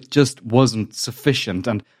 but it just wasn't sufficient.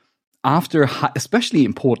 And after, especially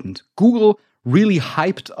important, Google really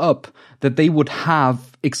hyped up that they would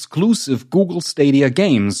have exclusive Google Stadia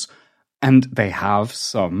games. And they have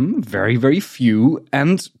some, very, very few,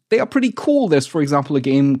 and they are pretty cool. There's, for example, a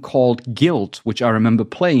game called Guild, which I remember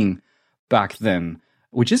playing back then,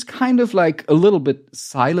 which is kind of like a little bit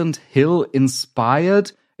Silent Hill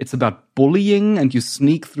inspired. It's about bullying, and you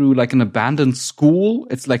sneak through like an abandoned school.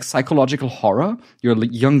 It's like psychological horror. You're a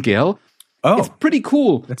young girl. Oh, it's pretty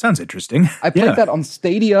cool. That sounds interesting. I played that on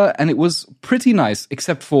Stadia, and it was pretty nice,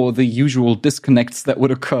 except for the usual disconnects that would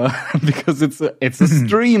occur because it's a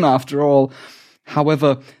stream after all.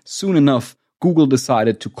 However, soon enough, Google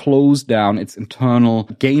decided to close down its internal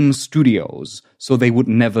game studios, so they would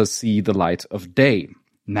never see the light of day.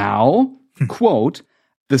 Now, quote,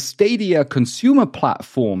 the Stadia consumer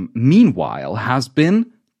platform, meanwhile, has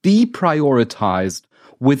been deprioritized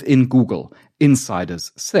within Google,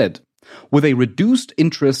 insiders said, with a reduced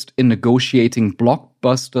interest in negotiating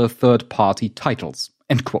blockbuster third-party titles,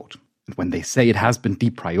 end quote. And when they say it has been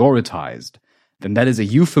deprioritized, then that is a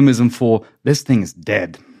euphemism for this thing is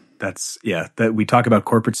dead. That we talk about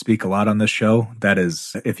corporate speak a lot on this show. That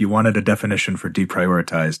is, if you wanted a definition for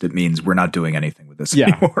deprioritized, it means we're not doing anything with this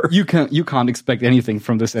anymore. You can't expect anything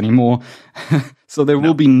from this anymore. So there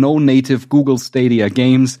will be no native Google Stadia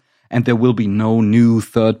games, and there will be no new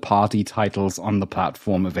third-party titles on the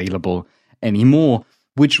platform available anymore,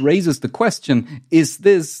 which raises the question, is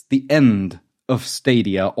this the end of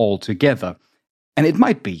Stadia altogether? And it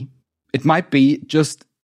might be. It might be just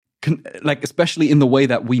especially in the way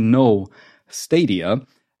that we know Stadia,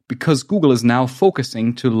 because Google is now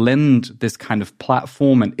focusing to lend this kind of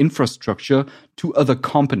platform and infrastructure to other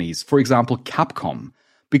companies, for example, Capcom,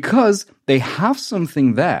 because they have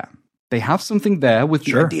something there. They have something there with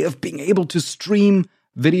the idea of being able to stream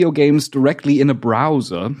video games directly in a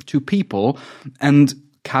browser to people. And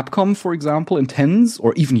Capcom, for example, intends,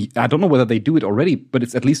 or even, I don't know whether they do it already, but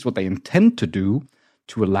it's at least what they intend to do,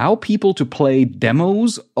 to allow people to play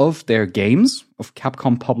demos of their games, of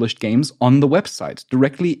Capcom-published games, on the website,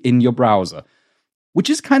 directly in your browser. Which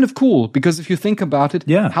is kind of cool, because if you think about it,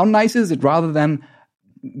 how nice is it, rather than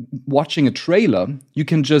watching a trailer, you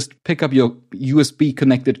can just pick up your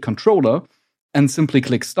USB-connected controller and simply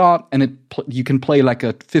click start, and you can play like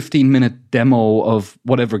a 15-minute demo of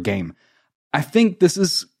whatever game. I think this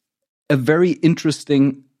is a very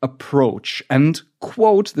interesting approach. And,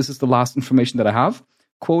 quote, this is the last information that I have,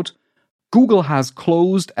 quote, Google has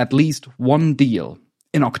closed at least one deal.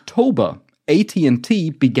 In October,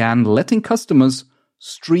 AT&T began letting customers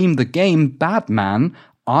stream the game Batman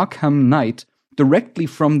Arkham Knight directly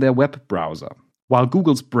from their web browser. While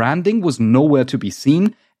Google's branding was nowhere to be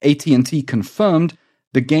seen, AT&T confirmed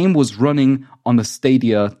the game was running on the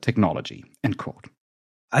Stadia technology, end quote.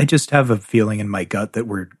 I just have a feeling in my gut that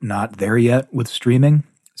we're not there yet with streaming.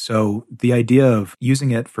 So the idea of using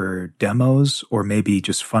it for demos, or maybe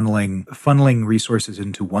just funneling resources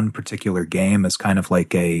into one particular game as kind of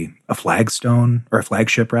like a flagstone, or a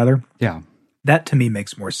flagship rather. Yeah. That to me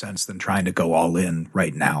makes more sense than trying to go all in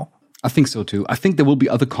right now. I think so too. I think there will be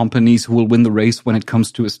other companies who will win the race when it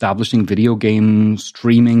comes to establishing video game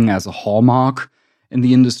streaming as a hallmark in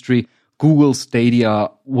the industry. Google Stadia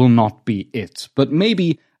will not be it, but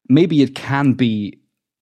maybe it can be.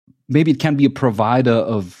 Maybe it can be a provider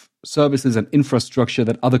of services and infrastructure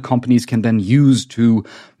that other companies can then use to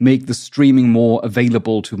make the streaming more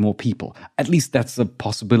available to more people. At least that's a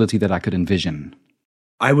possibility that I could envision.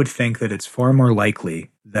 I would think that it's far more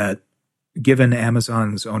likely that, given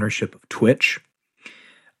Amazon's ownership of Twitch,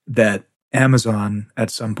 that Amazon at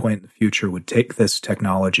some point in the future would take this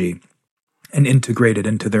technology and integrate it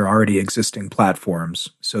into their already existing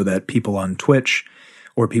platforms so that people on Twitch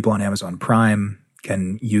or people on Amazon Prime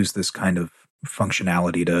can use this kind of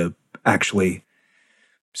functionality to actually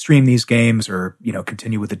stream these games, or,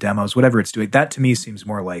 continue with the demos, whatever it's doing. That to me seems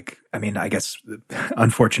more like, I guess,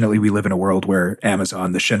 unfortunately, we live in a world where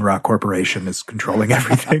Amazon, the Shinra Corporation, is controlling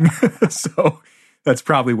everything. So That's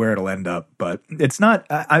probably where it'll end up, but it's not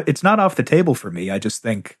off the table for me. I just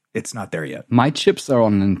think it's not there yet. My chips are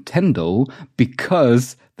on Nintendo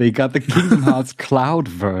because they got the Kingdom Hearts Cloud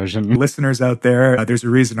version. Listeners out there, there's a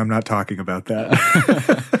reason I'm not talking about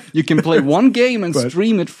that. You can play one game and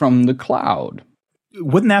stream it from the cloud.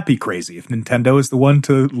 Wouldn't that be crazy if Nintendo is the one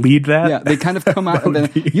to lead that? Yeah, they kind of come out and then,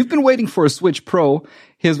 you've been waiting for a Switch Pro.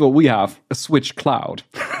 Here's what we have, a Switch Cloud.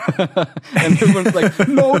 And everyone's like,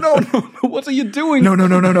 no, what are you doing? No.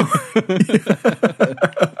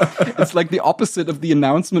 It's like the opposite of the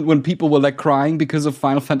announcement when people were like crying because of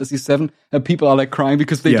Final Fantasy VII, and people are like crying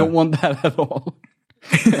because they don't want that at all.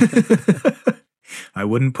 I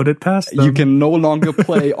wouldn't put it past them. You can no longer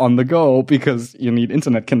play on the go because you need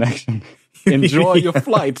internet connection. Enjoy your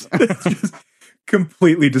flight. Just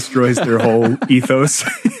completely destroys their whole ethos.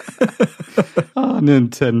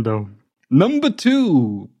 Nintendo. Number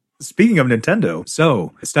 2. Speaking of Nintendo,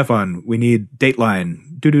 so, Stefan, we need Dateline.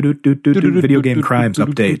 Video game crimes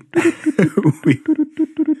update.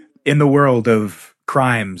 In the world of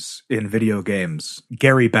crimes in video games,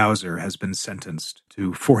 Gary Bowser has been sentenced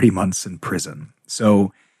to 40 months in prison.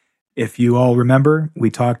 So, if you all remember, we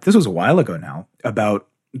talked, this was a while ago now, about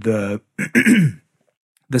the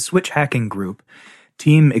Switch hacking group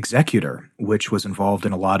Team Executor, which was involved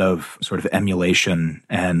in a lot of sort of emulation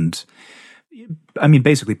and, I mean,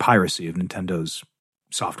 basically piracy of Nintendo's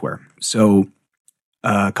software. So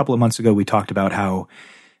a couple of months ago, we talked about how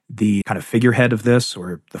the kind of figurehead of this,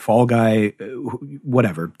 or the fall guy,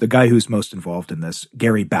 whatever, the guy who's most involved in this,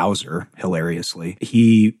 Gary Bowser, hilariously,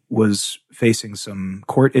 he was facing some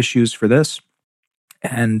court issues for this.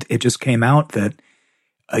 And it just came out that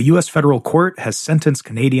a U.S. federal court has sentenced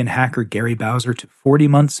Canadian hacker Gary Bowser to 40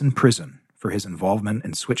 months in prison for his involvement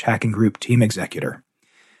in Switch hacking group Team Executor.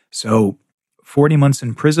 So 40 months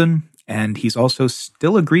in prison, and he's also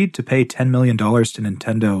still agreed to pay $10 million to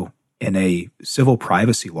Nintendo in a civil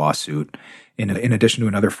privacy lawsuit, in addition to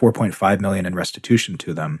another $4.5 million in restitution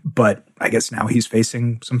to them. But I guess now he's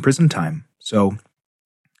facing some prison time. So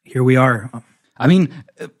here we are. I mean,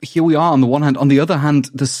 here we are on the one hand. On the other hand,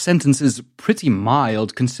 the sentence is pretty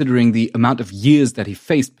mild considering the amount of years that he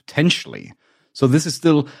faced potentially. So this is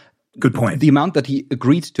still... Good point. The amount that he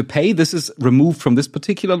agreed to pay, this is removed from this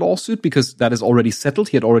particular lawsuit because that is already settled.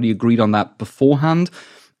 He had already agreed on that beforehand.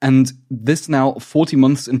 And this now, 40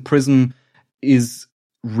 months in prison, is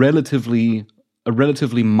a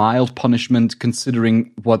relatively mild punishment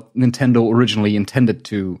considering what Nintendo originally intended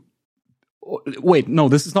to... Wait, no,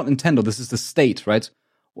 this is not Nintendo. This is the state, right?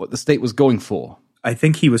 What the state was going for. I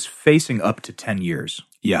think he was facing up to 10 years.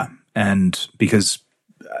 Yeah. And because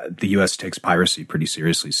the U.S. takes piracy pretty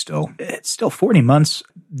seriously still. It's still 40 months.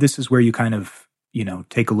 This is where you kind of,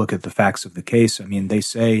 take a look at the facts of the case. I mean, they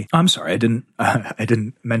say, I'm sorry, I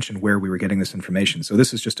didn't mention where we were getting this information. So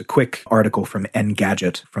this is just a quick article from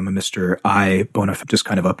Engadget from a Mr. I. Bonafide, just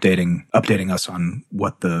kind of updating us on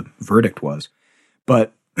what the verdict was.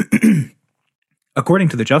 But according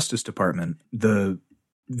to the Justice Department, the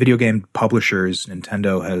video game publishers,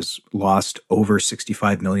 Nintendo, has lost over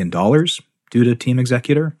 $65 million due to Team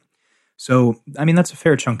Executor. So, I mean, that's a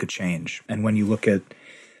fair chunk of change. And when you look at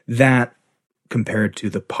that compared to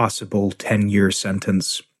the possible 10-year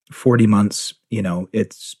sentence, 40 months,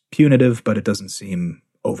 it's punitive, but it doesn't seem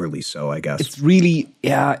overly so, I guess. It's really,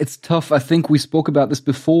 it's tough. I think we spoke about this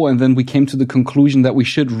before, and then we came to the conclusion that we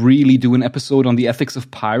should really do an episode on the ethics of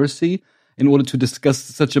piracy in order to discuss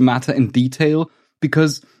such a matter in detail.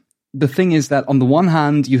 Because the thing is that on the one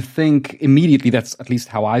hand, you think immediately, that's at least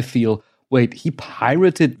how I feel, wait, he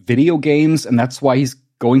pirated video games and that's why he's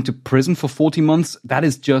going to prison for 40 months? That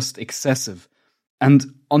is just excessive. And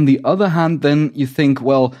on the other hand, then you think,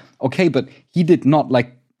 well, okay, but he did not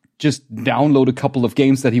just download a couple of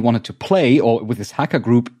games that he wanted to play or with his hacker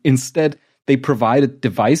group. Instead, they provided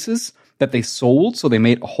devices that they sold. So they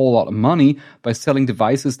made a whole lot of money by selling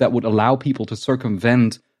devices that would allow people to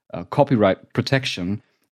circumvent copyright protection.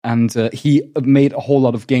 And he made a whole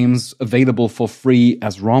lot of games available for free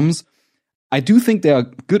as ROMs. I do think there are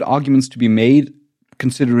good arguments to be made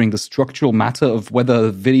considering the structural matter of whether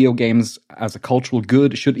video games as a cultural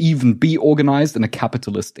good should even be organized in a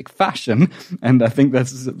capitalistic fashion. And I think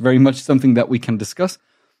that's very much something that we can discuss.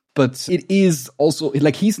 But it is also,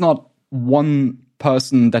 he's not one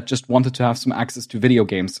person that just wanted to have some access to video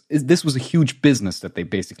games. This was a huge business that they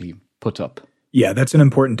basically put up. Yeah, that's an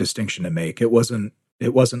important distinction to make. It wasn't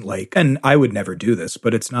like, and I would never do this,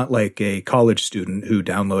 but it's not like a college student who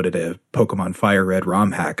downloaded a Pokemon Fire Red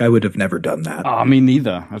ROM hack. I would have never done that. Me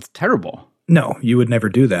neither. That's terrible. No, you would never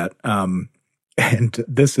do that. And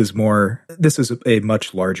this is a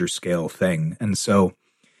much larger scale thing. And so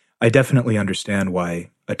I definitely understand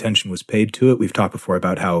why attention was paid to it. We've talked before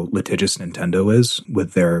about how litigious Nintendo is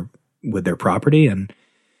with their property. And,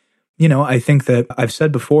 I think that I've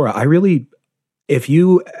said before, if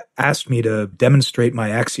you asked me to demonstrate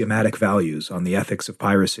my axiomatic values on the ethics of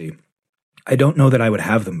piracy, I don't know that I would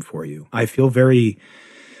have them for you. I feel very,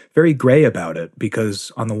 very gray about it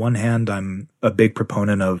because on the one hand, I'm a big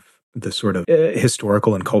proponent of the sort of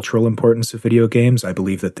historical and cultural importance of video games. I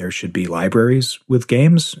believe that there should be libraries with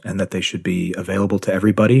games and that they should be available to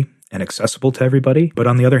everybody and accessible to everybody. But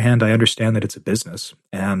on the other hand, I understand that it's a business.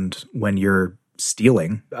 And when you're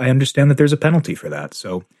stealing, I understand that there's a penalty for that.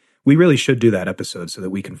 So we really should do that episode so that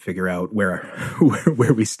we can figure out where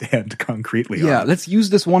we stand concretely. Yeah, let's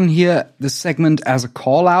use this segment as a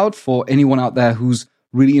call out for anyone out there who's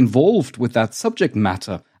really involved with that subject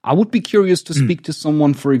matter. I would be curious to speak to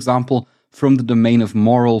someone, for example, from the domain of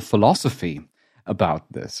moral philosophy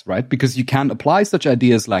about this, right? Because you can apply such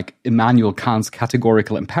ideas like Immanuel Kant's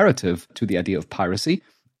categorical imperative to the idea of piracy.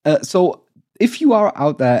 So if you are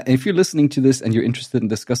out there, if you're listening to this and you're interested in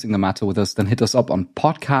discussing the matter with us, then hit us up on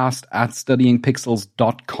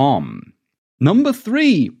podcast@studyingpixels.com. Number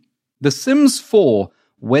 3, The Sims 4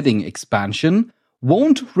 Wedding expansion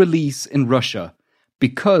won't release in Russia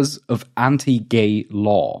because of anti-gay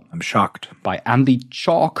law. I'm shocked. By Andy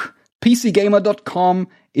Chalk, PCGamer.com.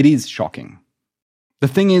 It is shocking. The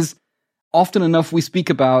thing is, often enough we speak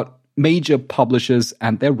about major publishers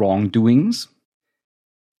and their wrongdoings.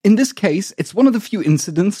 In this case, it's one of the few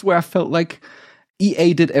incidents where I felt like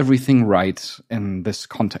EA did everything right in this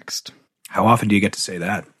context. How often do you get to say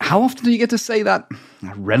that? How often do you get to say that?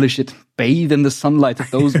 I relish it. Bathe in the sunlight of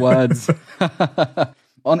those words.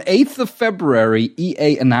 On 8th of February,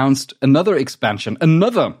 EA announced another expansion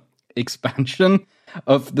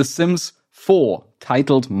of The Sims 4,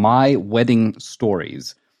 titled My Wedding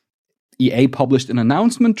Stories. EA published an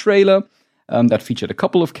announcement trailer that featured a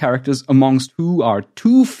couple of characters, amongst who are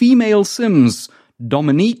 2 female Sims,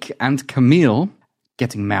 Dominique and Camille,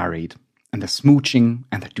 getting married. And they're smooching,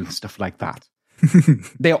 and they're doing stuff like that.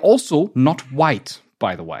 They're also not white,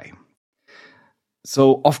 by the way.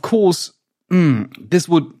 So, of course, this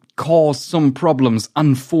would cause some problems,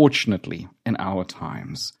 unfortunately, in our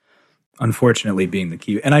times. Unfortunately being the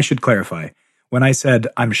key. And I should clarify, when I said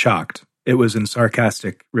I'm shocked, it was in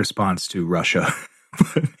sarcastic response to Russia.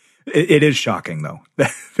 It is shocking, though,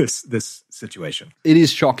 this situation. It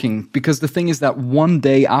is shocking, because the thing is that one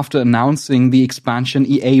day after announcing the expansion,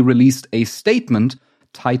 EA released a statement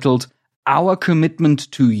titled, Our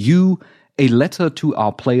Commitment to You, a letter to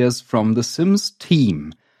our players from the Sims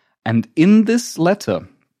team. And in this letter,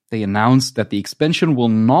 they announced that the expansion will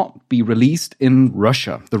not be released in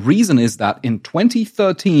Russia. The reason is that in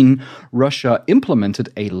 2013, Russia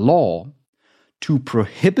implemented a law to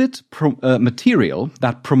prohibit material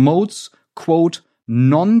that promotes, quote,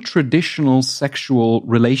 non-traditional sexual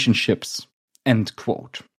relationships, end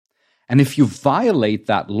quote. And if you violate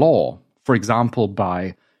that law, for example,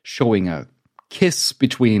 by showing a kiss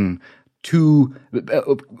between two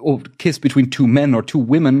men or 2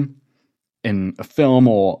 women in a film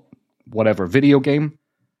or whatever video game,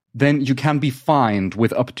 then you can be fined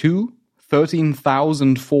with up to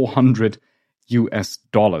 $13,400 US.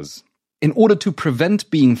 In order to prevent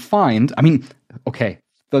being fined, I mean, okay,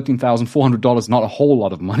 $13,400, not a whole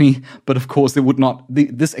lot of money, but of course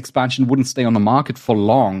this expansion wouldn't stay on the market for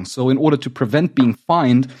long. So in order to prevent being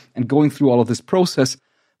fined and going through all of this process,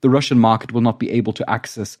 the Russian market will not be able to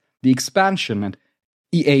access the expansion. And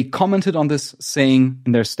EA commented on this, saying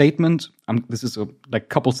in their statement, this is a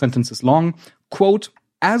couple sentences long, quote,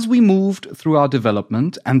 as we moved through our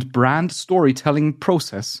development and brand storytelling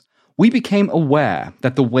process, we became aware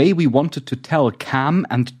that the way we wanted to tell Cam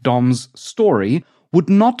and Dom's story would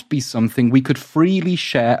not be something we could freely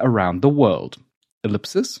share around the world.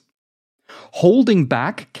 Ellipsis. Holding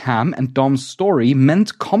back Cam and Dom's story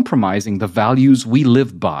meant compromising the values we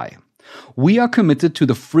live by. We are committed to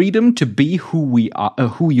the freedom to be who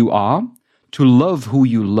you are, to love who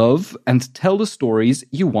you love, and tell the stories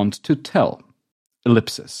you want to tell.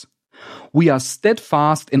 Ellipsis. We are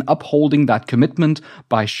steadfast in upholding that commitment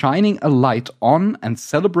by shining a light on and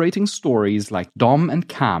celebrating stories like Dom and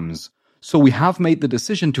Cam's. So we have made the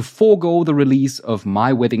decision to forego the release of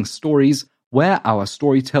My Wedding Stories, where our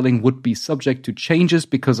storytelling would be subject to changes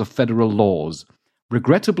because of federal laws.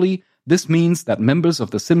 Regrettably, this means that members of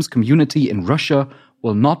the Sims community in Russia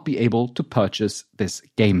will not be able to purchase this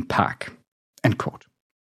game pack. End quote.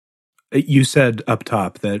 You said up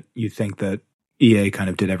top that you think that EA kind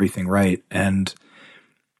of did everything right. And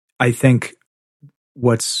I think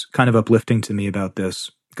what's kind of uplifting to me about this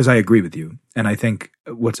because I agree with you. And I think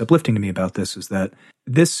what's uplifting to me about this is that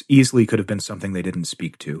this easily could have been something they didn't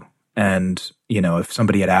speak to. And, if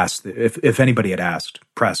somebody had asked, if anybody had asked,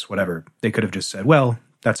 press, whatever, they could have just said, well,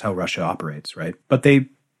 that's how Russia operates, right? But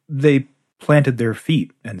they planted their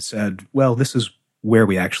feet and said, well, this is where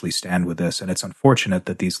we actually stand with this. And it's unfortunate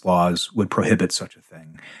that these laws would prohibit such a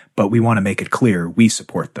thing. But we want to make it clear we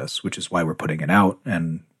support this, which is why we're putting it out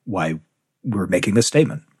and why we're making this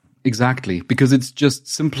statement. Exactly, because it's just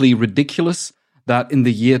simply ridiculous that in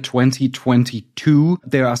the year 2022,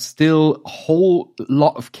 there are still a whole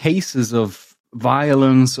lot of cases of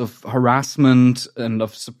violence, of harassment, and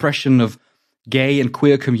of suppression of gay and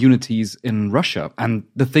queer communities in Russia. And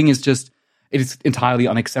the thing is just, it is entirely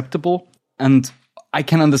unacceptable. And I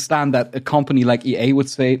can understand that a company like EA would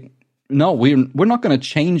say, no, we're not going to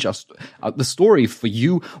change the story for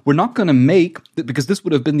you. We're not going to make, because this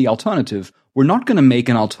would have been the alternative, we're not going to make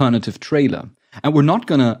an alternative trailer. And we're not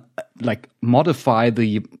going to modify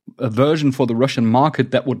the version for the Russian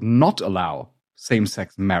market that would not allow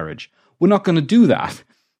same-sex marriage. We're not going to do that,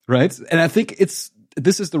 right? And I think this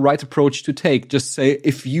is the right approach to take. Just say,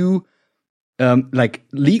 if you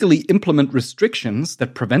legally implement restrictions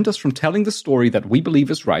that prevent us from telling the story that we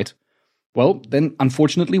believe is right, well, then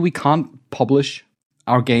unfortunately we can't publish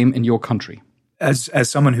our game in your country. As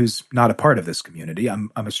someone who's not a part of this community, I'm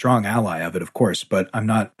a strong ally of it, of course, but I'm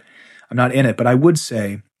not in it. But I would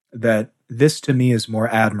say that this to me is more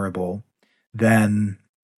admirable than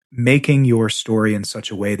making your story in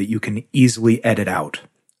such a way that you can easily edit out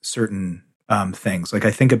certain things. Like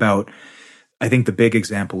I think the big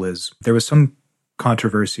example is there was some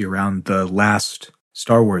controversy around the last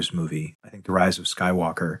Star Wars movie, I think The Rise of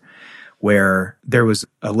Skywalker, where there was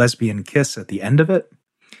a lesbian kiss at the end of it.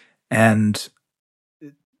 And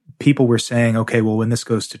people were saying, okay, well, when this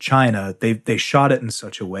goes to China, they shot it in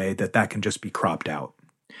such a way that can just be cropped out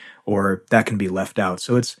or that can be left out.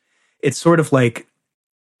 So it's sort of like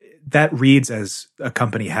that reads as a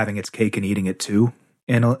company having its cake and eating it too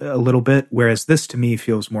in a little bit. Whereas this to me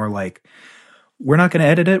feels more like, we're not going to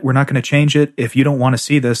edit it. We're not going to change it. If you don't want to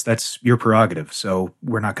see this, that's your prerogative. So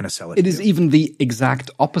we're not going to sell it. It is even the exact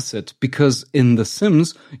opposite, because in The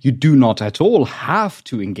Sims, you do not at all have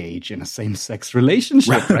to engage in a same-sex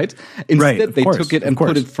relationship, right? Instead, they took it and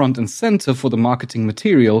put it front and center for the marketing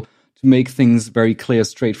material to make things very clear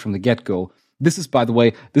straight from the get-go. This is, by the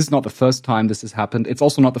way, this is not the first time this has happened. It's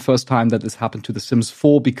also not the first time that this happened to The Sims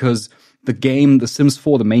 4, because the game, The Sims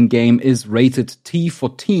 4, the main game, is rated T for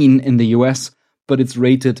teen in the US, but it's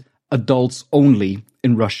rated adults only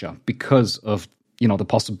in Russia because of, the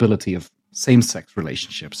possibility of same-sex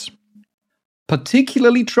relationships.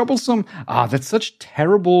 Particularly troublesome. That's such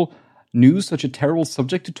terrible news, such a terrible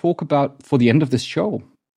subject to talk about for the end of this show.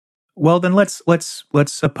 Well, then let's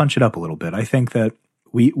punch it up a little bit. I think that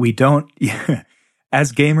we don't,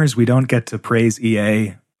 as gamers, we don't get to praise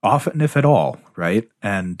EA often, if at all, right?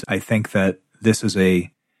 And I think that this is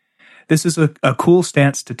a cool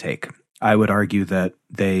stance to take. I would argue that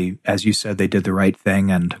they, as you said, they did the right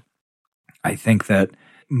thing. And I think that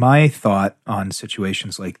my thought on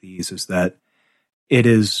situations like these is that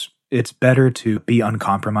it's better to be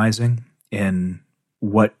uncompromising in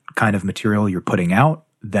what kind of material you're putting out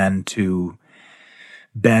than to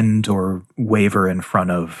bend or waver in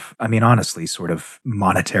front of, honestly, sort of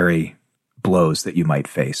monetary blows that you might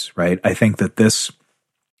face, right? I think that this,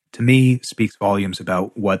 to me, speaks volumes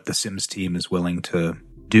about what the Sims team is willing to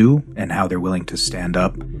do and how they're willing to stand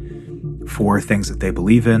up for things that they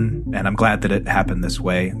believe in. And I'm glad that it happened this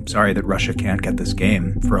way. I'm sorry that Russia can't get this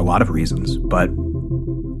game for a lot of reasons, but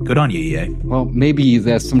good on you, EA. Well, maybe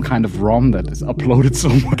there's some kind of ROM that is uploaded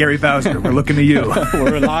somewhere. Gary Bowser, we're looking to you.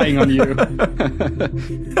 We're relying on you.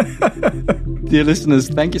 Dear listeners,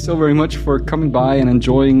 thank you so very much for coming by and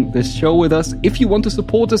enjoying this show with us. If you want to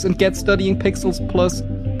support us and get Studying Pixels Plus,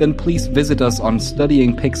 then please visit us on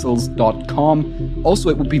studyingpixels.com. Also,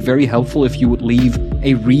 it would be very helpful if you would leave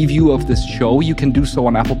a review of this show. You can do so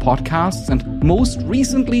on Apple Podcasts, and most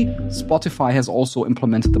recently, Spotify has also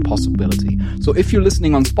implemented the possibility. So if you're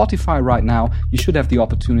listening on Spotify right now, you should have the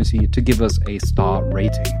opportunity to give us a star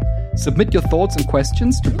rating. Submit your thoughts and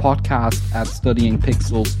questions to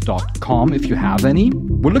podcast@studyingpixels.com if you have any.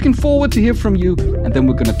 We're looking forward to hear from you, and then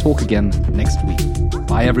we're going to talk again next week.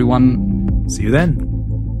 Bye, everyone. See you then.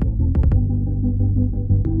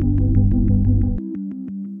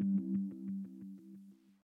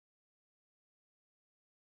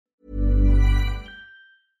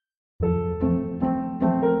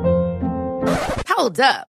 Hold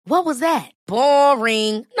up. What was that?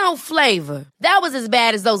 Boring. No flavor. That was as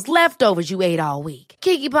bad as those leftovers you ate all week.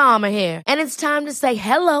 Keke Palmer here, and it's time to say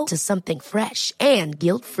hello to something fresh and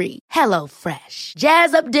guilt-free. Hello Fresh.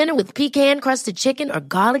 Jazz up dinner with pecan-crusted chicken or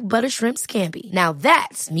garlic butter shrimp scampi. Now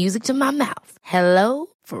that's music to my mouth. Hello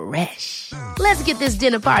Fresh. Let's get this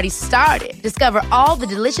dinner party started. Discover all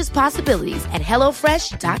the delicious possibilities at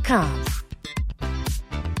HelloFresh.com.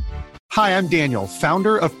 Hi, I'm Daniel,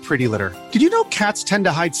 founder of Pretty Litter. Did you know cats tend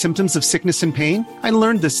to hide symptoms of sickness and pain? I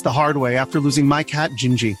learned this the hard way after losing my cat,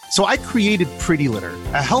 Gingy. So I created Pretty Litter,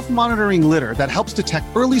 a health monitoring litter that helps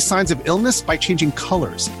detect early signs of illness by changing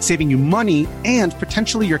colors, saving you money and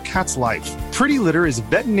potentially your cat's life. Pretty Litter is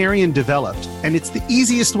veterinarian developed, and it's the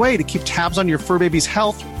easiest way to keep tabs on your fur baby's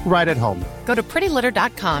health right at home. Go to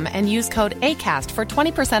prettylitter.com and use code ACAST for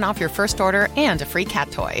 20% off your first order and a free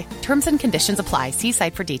cat toy. Terms and conditions apply. See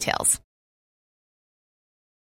site for details.